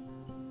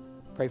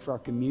 Pray for our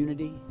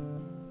community.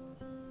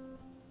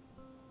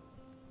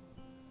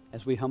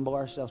 As we humble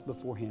ourselves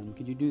before Him,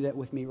 could you do that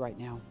with me right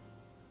now?